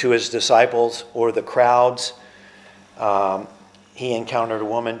to his disciples or the crowds. He encountered a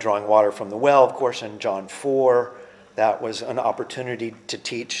woman drawing water from the well, of course, in John 4. That was an opportunity to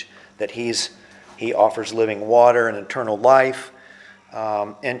teach that he offers living water and eternal life.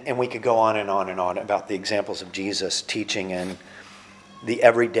 And we could go on and on and on about the examples of Jesus teaching in the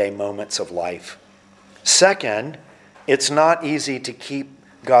everyday moments of life. Second, it's not easy to keep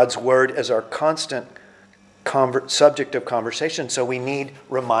God's word as our constant subject of conversation, so we need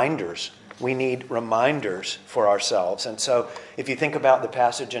reminders. We need reminders for ourselves. And so if you think about the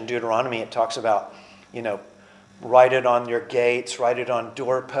passage in Deuteronomy, it talks about, write it on your gates, write it on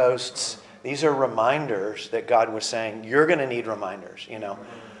doorposts. These are reminders that God was saying, you're going to need reminders, And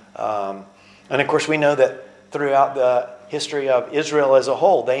of course, we know that throughout the history of Israel as a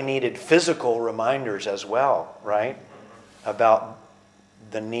whole, they needed physical reminders as well, right? About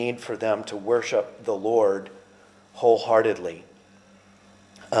the need for them to worship the Lord wholeheartedly.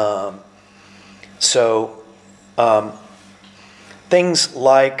 Things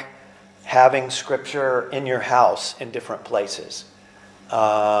like having scripture in your house in different places.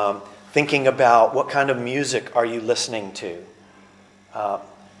 Thinking about what kind of music are you listening to.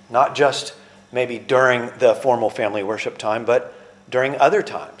 Not just maybe during the formal family worship time, but during other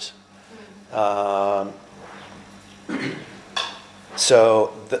times.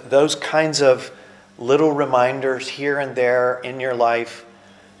 Those kinds of little reminders here and there in your life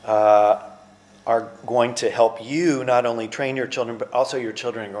are going to help you not only train your children, but also your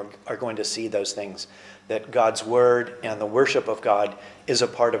children are going to see those things, that God's word and the worship of God is a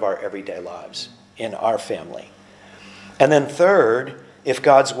part of our everyday lives in our family. And then third, if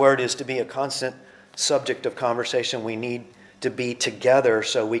God's word is to be a constant subject of conversation, we need to be together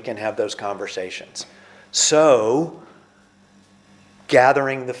so we can have those conversations. So,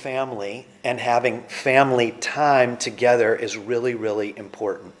 gathering the family and having family time together is really, really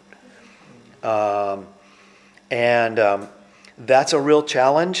important. That's a real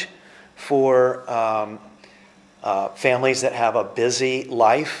challenge for families that have a busy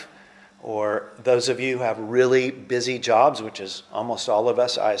life, or those of you who have really busy jobs, which is almost all of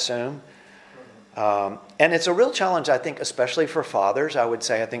us, I assume. And it's a real challenge, I think, especially for fathers. I would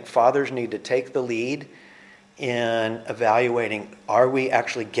say I think fathers need to take the lead in evaluating, are we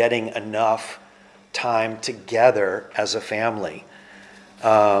actually getting enough time together as a family?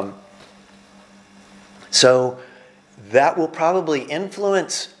 So that will probably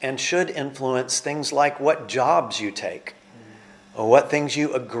influence and should influence things like what jobs you take, or what things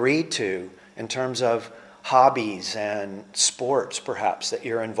you agree to in terms of hobbies and sports, perhaps, that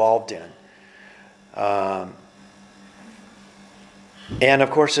you're involved in. And of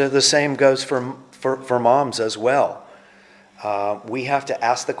course, the same goes for moms as well. We have to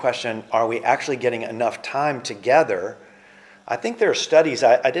ask the question, are we actually getting enough time together I think there are studies,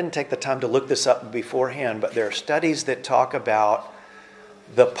 I didn't take the time to look this up beforehand, but there are studies that talk about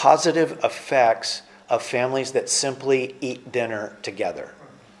the positive effects of families that simply eat dinner together.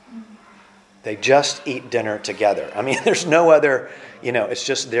 They just eat dinner together. I mean, there's no other, it's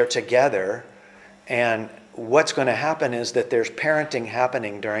just they're together. And what's going to happen is that there's parenting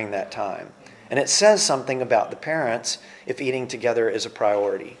happening during that time. And it says something about the parents if eating together is a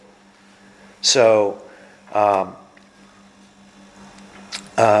priority. So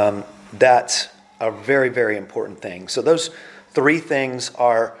that's a very, very important thing. So those 3 things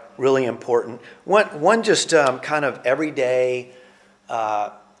are really important. One just kind of everyday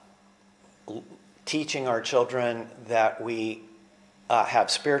teaching our children that we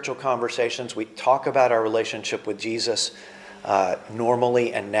have spiritual conversations. We talk about our relationship with Jesus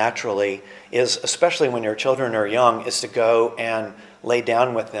normally and naturally, is, especially when your children are young, is to go and lay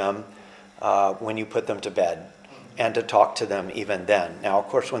down with them when you put them to bed, and to talk to them even then. Now, of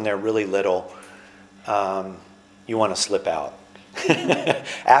course, when they're really little, you want to slip out.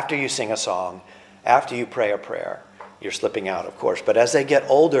 After you sing a song, after you pray a prayer, you're slipping out, of course. But as they get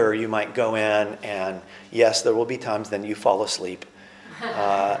older, you might go in, and yes, there will be times then you fall asleep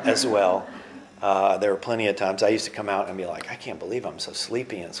as well. There were plenty of times I used to come out and be like, I can't believe I'm so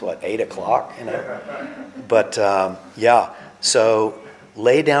sleepy. And it's 8 o'clock, But so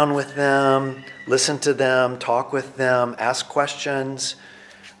lay down with them, listen to them, talk with them, ask questions,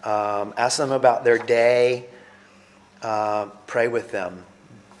 ask them about their day, pray with them.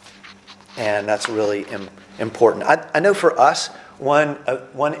 And that's really important. I know for us, one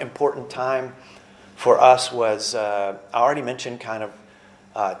important time for us was, I already mentioned kind of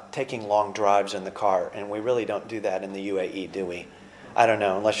taking long drives in the car, and we really don't do that in the UAE, do we? I don't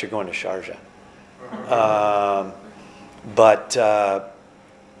know, unless you're going to Sharjah. But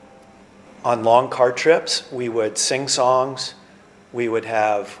on long car trips, we would sing songs, we would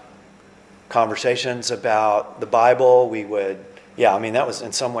have conversations about the Bible, we would, that was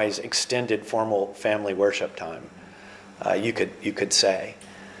in some ways extended formal family worship time, you could say.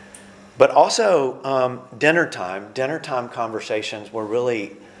 But also dinner time conversations were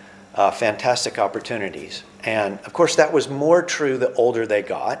really fantastic opportunities. And of course that was more true the older they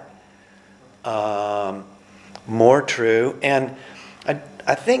got, more true. And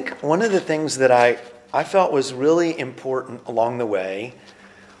I think one of the things that I felt was really important along the way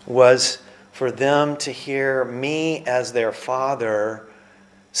was for them to hear me as their father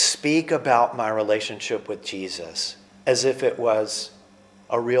speak about my relationship with Jesus as if it was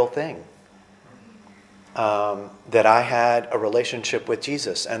a real thing. That I had a relationship with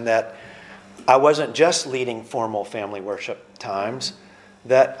Jesus, and that I wasn't just leading formal family worship times,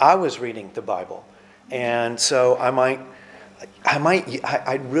 that I was reading the Bible. And so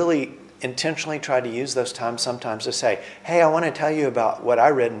I'd really intentionally try to use those times sometimes to say, hey, I want to tell you about what I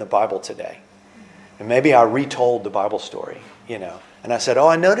read in the Bible today. And maybe I retold the Bible story, And I said,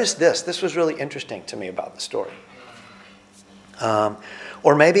 I noticed this. This was really interesting to me about the story.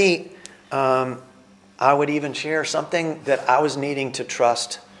 Or maybe I would even share something that I was needing to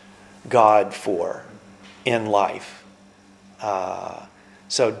trust God for in life.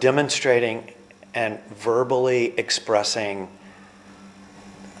 So demonstrating and verbally expressing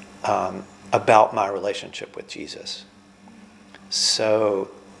about my relationship with Jesus. So,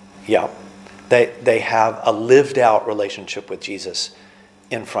 they have a lived out relationship with Jesus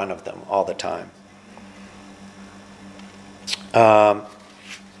in front of them all the time. I'm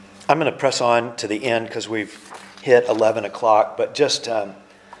going to press on to the end because we've hit 11 o'clock, but just a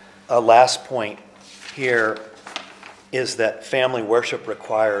last point here is that family worship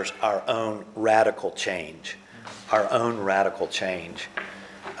requires our own radical change. Our own radical change.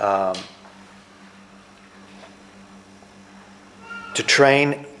 To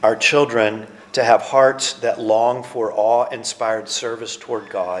train our children to have hearts that long for awe-inspired service toward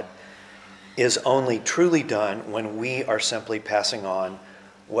God is only truly done when we are simply passing on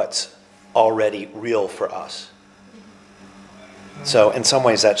what's already real for us. So in some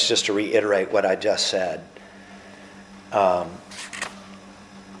ways that's just to reiterate what I just said.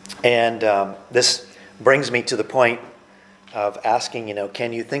 This brings me to the point of asking,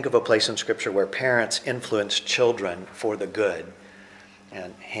 can you think of a place in Scripture where parents influence children for the good?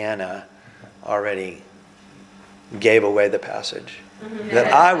 And Hannah already gave away the passage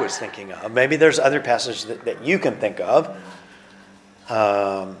that I was thinking of. Maybe there's other passages that you can think of.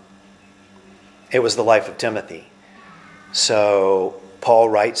 It was the life of Timothy. So Paul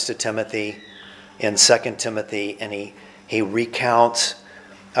writes to Timothy in 2 Timothy, and he recounts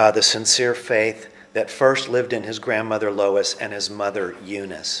the sincere faith that first lived in his grandmother Lois and his mother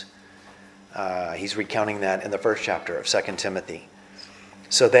Eunice. He's recounting that in the first chapter of 2 Timothy.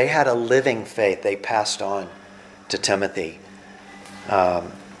 So they had a living faith they passed on to Timothy.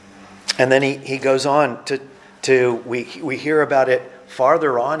 And then he goes on we hear about it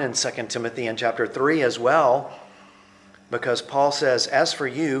farther on in 2 Timothy in chapter 3 as well, because Paul says, "As for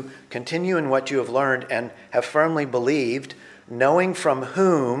you, continue in what you have learned and have firmly believed, knowing from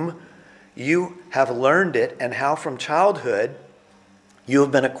whom you have learned it, and how from childhood you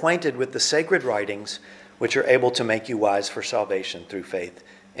have been acquainted with the sacred writings, which are able to make you wise for salvation through faith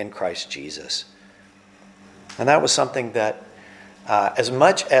in Christ Jesus." And that was something that, as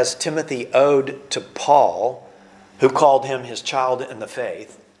much as Timothy owed to Paul, who called him his child in the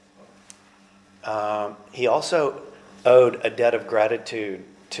faith, he also owed a debt of gratitude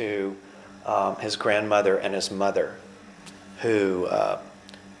to his grandmother and his mother, who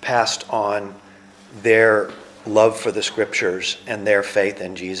passed on their love for the Scriptures and their faith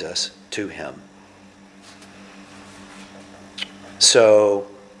in Jesus to him. So,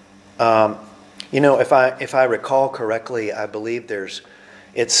 if I recall correctly, I believe there's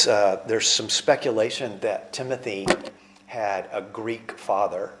some speculation that Timothy had a Greek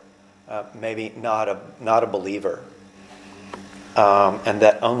father, maybe not a believer, and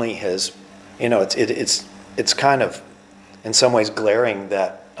that only his, it's kind of in some ways glaring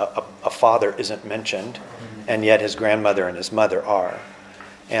that a father isn't mentioned, and yet his grandmother and his mother are.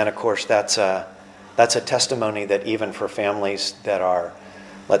 And of course, that's a testimony that even for families that are,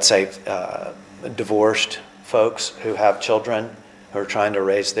 let's say, divorced folks who have children, who are trying to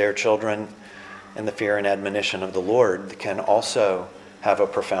raise their children in the fear and admonition of the Lord, can also have a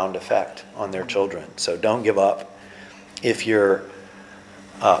profound effect on their children. So don't give up if your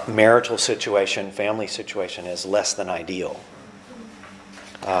marital situation, family situation is less than ideal.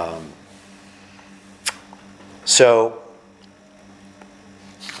 So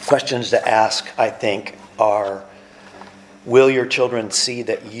questions to ask, I think, are, will your children see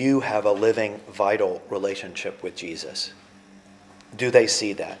that you have a living, vital relationship with Jesus? Do they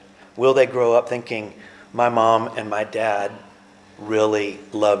see that? Will they grow up thinking, my mom and my dad really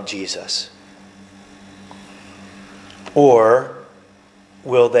love Jesus? Or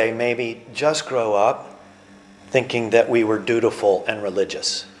will they maybe just grow up thinking that we were dutiful and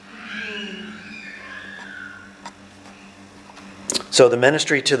religious? So the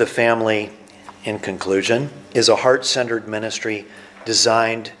ministry to the family, in conclusion, is a heart-centered ministry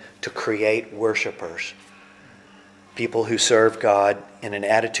designed to create worshipers, people who serve God in an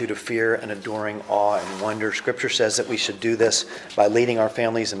attitude of fear and adoring awe and wonder. Scripture says that we should do this by leading our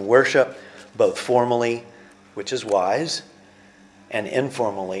families in worship, both formally, which is wise, and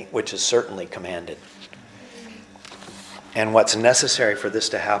informally, which is certainly commanded. And what's necessary for this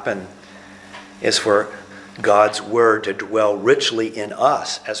to happen is for God's word to dwell richly in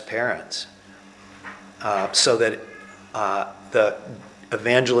us as parents, so that the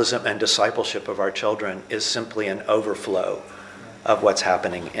evangelism and discipleship of our children is simply an overflow of what's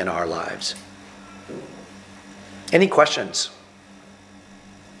happening in our lives. Any questions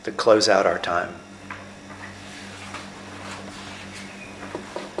to close out our time?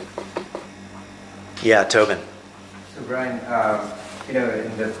 Yeah, Tobin. So Brian,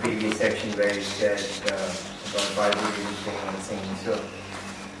 in the previous section where you said about Bible reading and singing,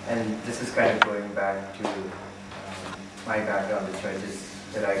 and this is kind of going back to my background, the churches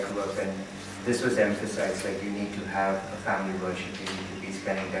that I grew up in. This was emphasized, like you need to have a family worship, you need to be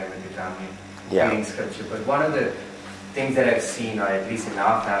spending time with your family, reading scripture. But one of the things that I've seen, or at least in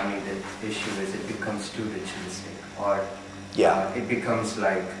our family, the issue is it becomes too ritualistic, or it becomes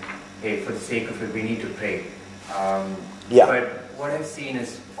like, hey, for the sake of it, we need to pray. But what I've seen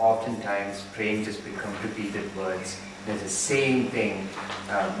is oftentimes praying just becomes repeated words. There's the same thing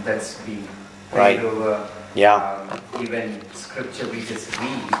that's being prayed over. Even scripture we just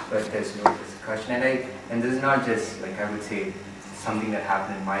read, but there's no discussion. And this is not just, like, I would say, something that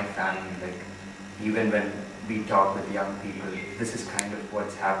happened in my family. Like, even when we talk with young people, this is kind of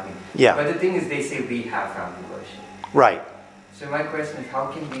what's happening. But the thing is, they say we have family worship. Right. So my question is, how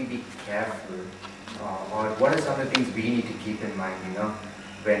can we be careful, or what are some of the things we need to keep in mind,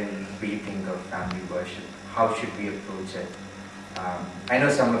 when we think of family worship? How should we approach it? I know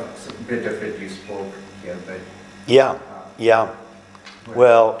a bit of it you spoke here, but...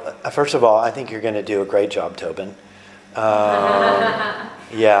 Well, first of all, I think you're going to do a great job, Tobin. I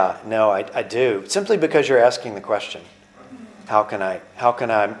do. Simply because you're asking the question. How can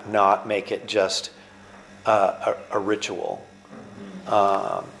I not make it just a ritual?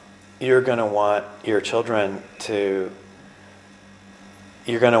 You're going to want your children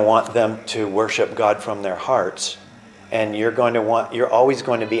you're going to want them to worship God from their hearts And you're always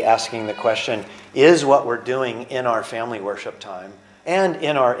going to be asking the question, is what we're doing in our family worship time and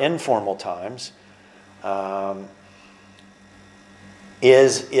in our informal times,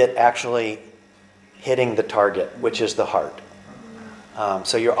 is it actually hitting the target, which is the heart?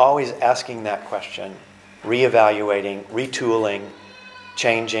 So you're always asking that question, reevaluating, retooling,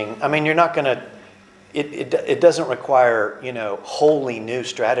 changing. I mean, you're not going to, it doesn't require, wholly new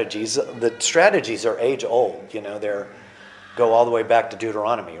strategies. The strategies are age old, they're go all the way back to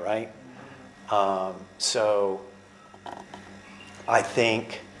Deuteronomy, right? So I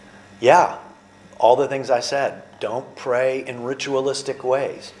think, all the things I said. Don't pray in ritualistic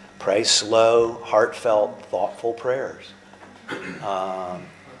ways. Pray slow, heartfelt, thoughtful prayers.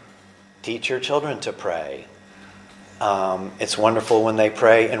 Teach your children to pray. It's wonderful when they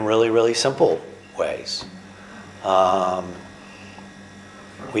pray in really, really simple ways.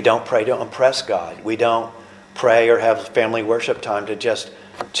 We don't pray to impress God. We don't pray or have family worship time to just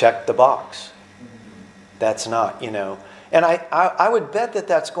check the box. That's not, And I would bet that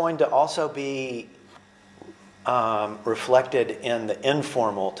that's going to also be reflected in the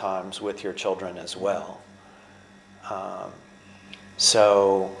informal times with your children as well.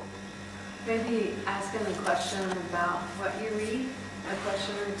 So maybe ask them a question about what you read, a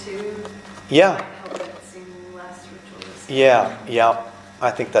question or two. Yeah. Might help it seem less ritualistic. Yeah. I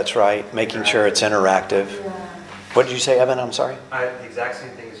think that's right. Making sure it's interactive. Yeah. What did you say, Evan? I'm sorry. The exact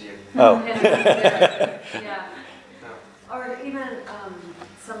same thing as you. Oh. Yeah. No. Or even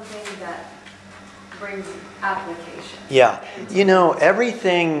something that brings application. Yeah.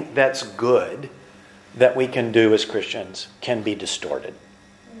 Everything that's good that we can do as Christians can be distorted.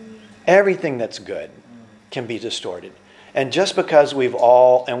 Everything that's good can be distorted. And just because we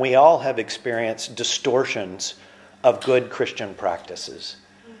all have experienced distortions of good Christian practices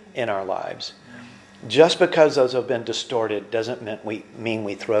in our lives, just because those have been distorted doesn't mean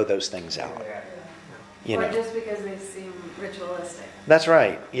we throw those things out. Or just because they seem ritualistic. That's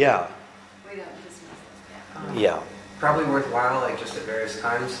right. Yeah. We don't dismiss them. Yeah. Probably worthwhile, just at various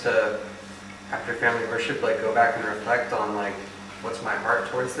times to, after family worship, go back and reflect on, what's my heart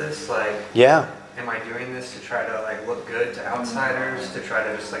towards this? Yeah. Am I doing this to try to, look good to outsiders, to try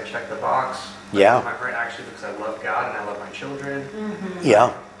to just, check the box? Yeah. Is my heart actually because I love God and I love my children? Mm-hmm.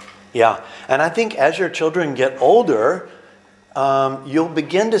 Yeah. And I think as your children get older, you'll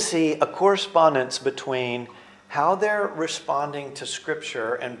begin to see a correspondence between how they're responding to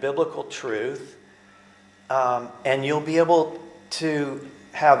Scripture and biblical truth, and you'll be able to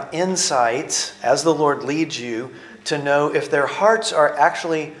have insights as the Lord leads you to know if their hearts are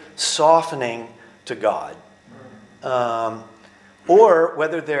actually softening to God, or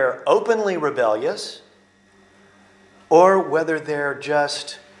whether they're openly rebellious, or whether they're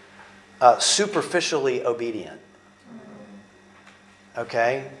just superficially obedient.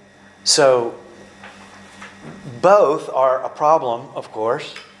 Okay? So both are a problem, of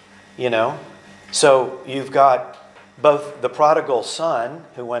course, So you've got both the prodigal son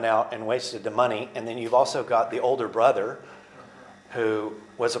who went out and wasted the money, and then you've also got the older brother who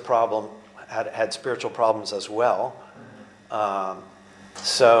was a problem, had spiritual problems as well.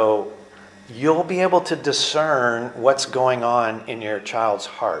 So you'll be able to discern what's going on in your child's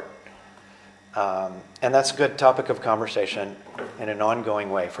heart. And that's a good topic of conversation in an ongoing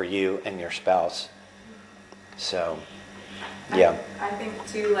way for you and your spouse. So, yeah. I think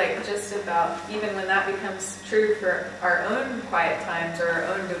too, just about, even when that becomes true for our own quiet times or our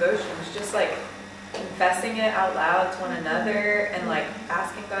own devotions, just confessing it out loud to one another and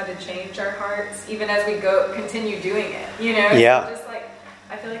asking God to change our hearts, even as we continue doing it, Yeah. So just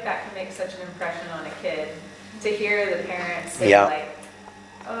I feel like that can make such an impression on a kid to hear the parents say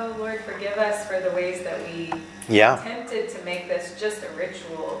oh Lord, forgive us for the ways that we attempted to make this just a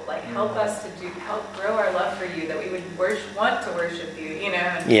ritual. Help us to help grow our love for you, that we would want to worship you, and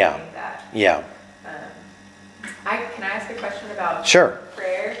that. Yeah. Can I ask a question about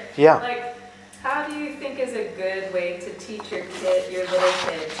prayer? Yeah. How do you think is a good way to teach your little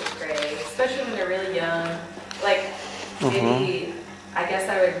kid to pray, especially when they're really young? Maybe, I guess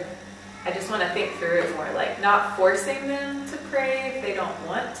I just want to think through it more, not forcing them to pray if they don't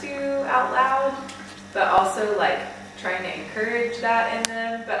want to out loud, but also trying to encourage that in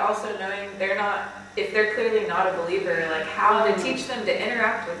them, but also knowing if they're clearly not a believer, how to teach them to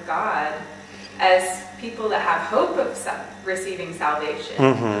interact with God as people that have hope of receiving salvation,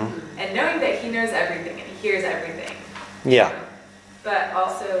 and knowing that He knows everything and He hears everything. Yeah. But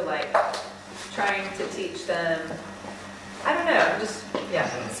also trying to teach them, I don't know, I'm just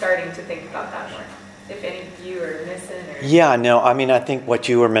starting to think about that more. if any of you are missing or... Yeah, no, I mean, I think what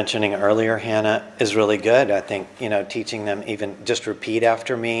you were mentioning earlier, Hannah, is really good. I think, teaching them even just repeat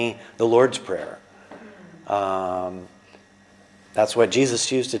after me the Lord's Prayer. That's what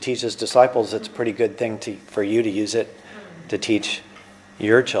Jesus used to teach his disciples. It's a pretty good thing for you to use it to teach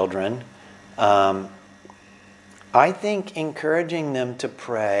your children. I think encouraging them to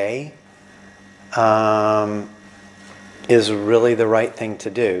pray is really the right thing to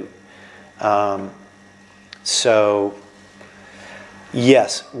do. So,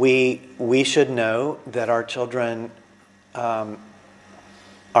 yes, we should know that our children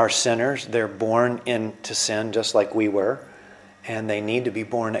are sinners. They're born into sin just like we were, and they need to be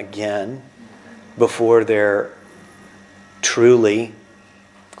born again before they're truly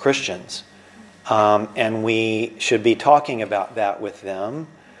Christians. And we should be talking about that with them,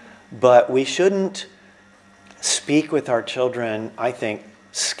 but we shouldn't speak with our children, I think,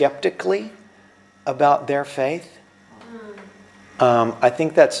 skeptically about their faith. I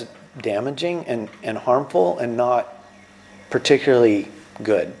think that's damaging and harmful and not particularly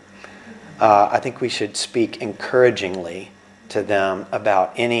good. I think we should speak encouragingly to them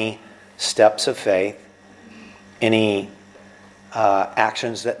about any steps of faith, any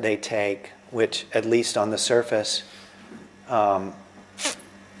actions that they take, which at least on the surface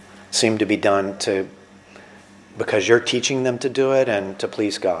seem to be done because you're teaching them to do it and to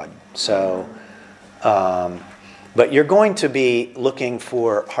please God. So, but you're going to be looking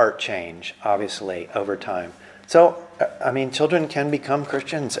for heart change, obviously, over time. So, I mean, children can become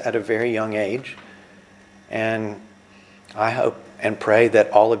Christians at a very young age. And I hope and pray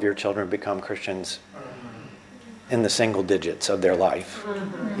that all of your children become Christians in the single digits of their life,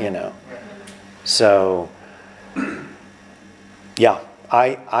 So, yeah,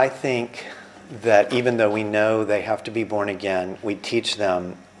 I think that even though we know they have to be born again, we teach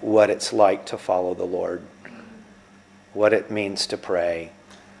them what it's like to follow the Lord, what it means to pray.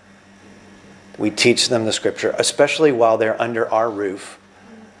 We teach them the Scripture, especially while they're under our roof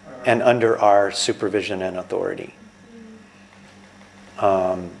and under our supervision and authority.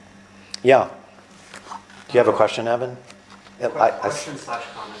 Yeah. Do you have a question, Evan?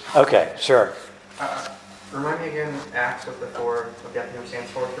 Question/comment. Okay, sure. Remind me again, Acts, what the acronym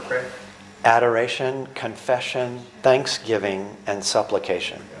stands for prayer? Adoration, confession, thanksgiving, and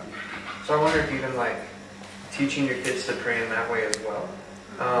supplication. Yeah. So I wonder if even teaching your kids to pray in that way as well,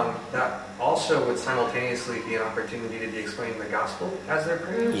 that also would simultaneously be an opportunity to be explaining the gospel as they're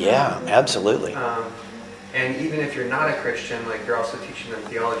praying. Yeah, absolutely. And even if you're not a Christian, you're also teaching them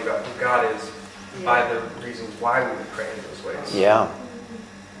theology about who God is by the reasons why we would pray in those ways. Yeah.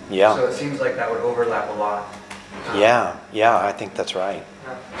 Yeah. So it seems like that would overlap a lot. Yeah, I think that's right.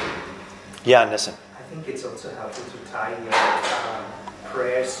 Yeah, listen. I think it's also helpful to tie your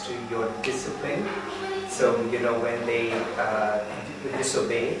prayers to your discipline. So, when they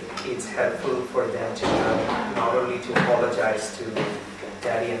disobey, it's helpful for them to not only to apologize to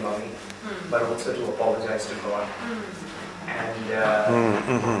daddy and mommy, but also to apologize to God. And,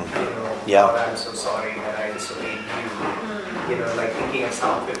 God, I'm so sorry that I disobeyed you. Thinking of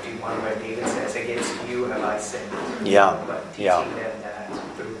Psalm 51 where David says, against you have I sinned. But teaching them that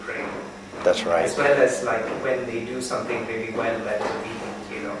through prayer. That's right. As well as when they do something really well that's obedient,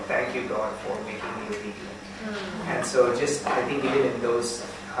 thank you God for making me obedient. And so I think even in those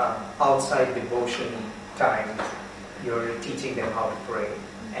outside devotion times, you're teaching them how to pray,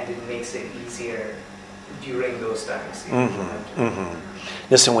 and it makes it easier during those times.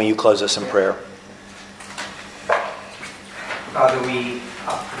 Listen, will you close us in prayer? Father, we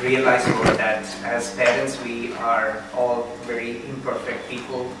realize, Lord, that as parents we are all very imperfect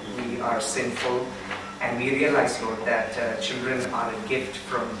people. We are sinful. And we realize, Lord, that children are a gift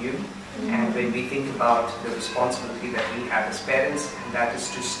from you. And when we think about the responsibility that we have as parents, and that is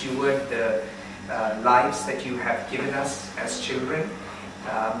to steward the lives that you have given us as children,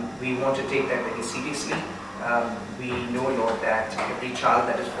 we want to take that very seriously. We know, Lord, that every child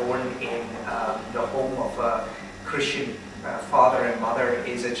that is born in the home of a Christian father and mother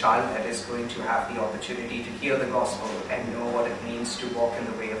is a child that is going to have the opportunity to hear the gospel and know what it means to walk in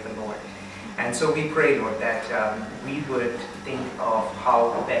the way of the Lord. And so we pray, Lord, that we would think of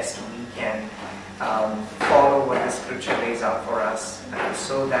how best we can follow what the Scripture lays out for us,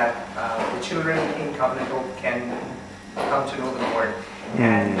 so that the children in Covenant Hope can come to know the Lord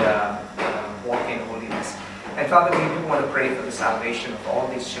and walk in holiness. And Father, we do want to pray for the salvation of all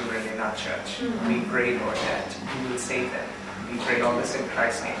these children in our church. We pray, Lord, that you will save them. We pray all this in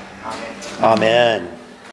Christ's name. Amen. Amen.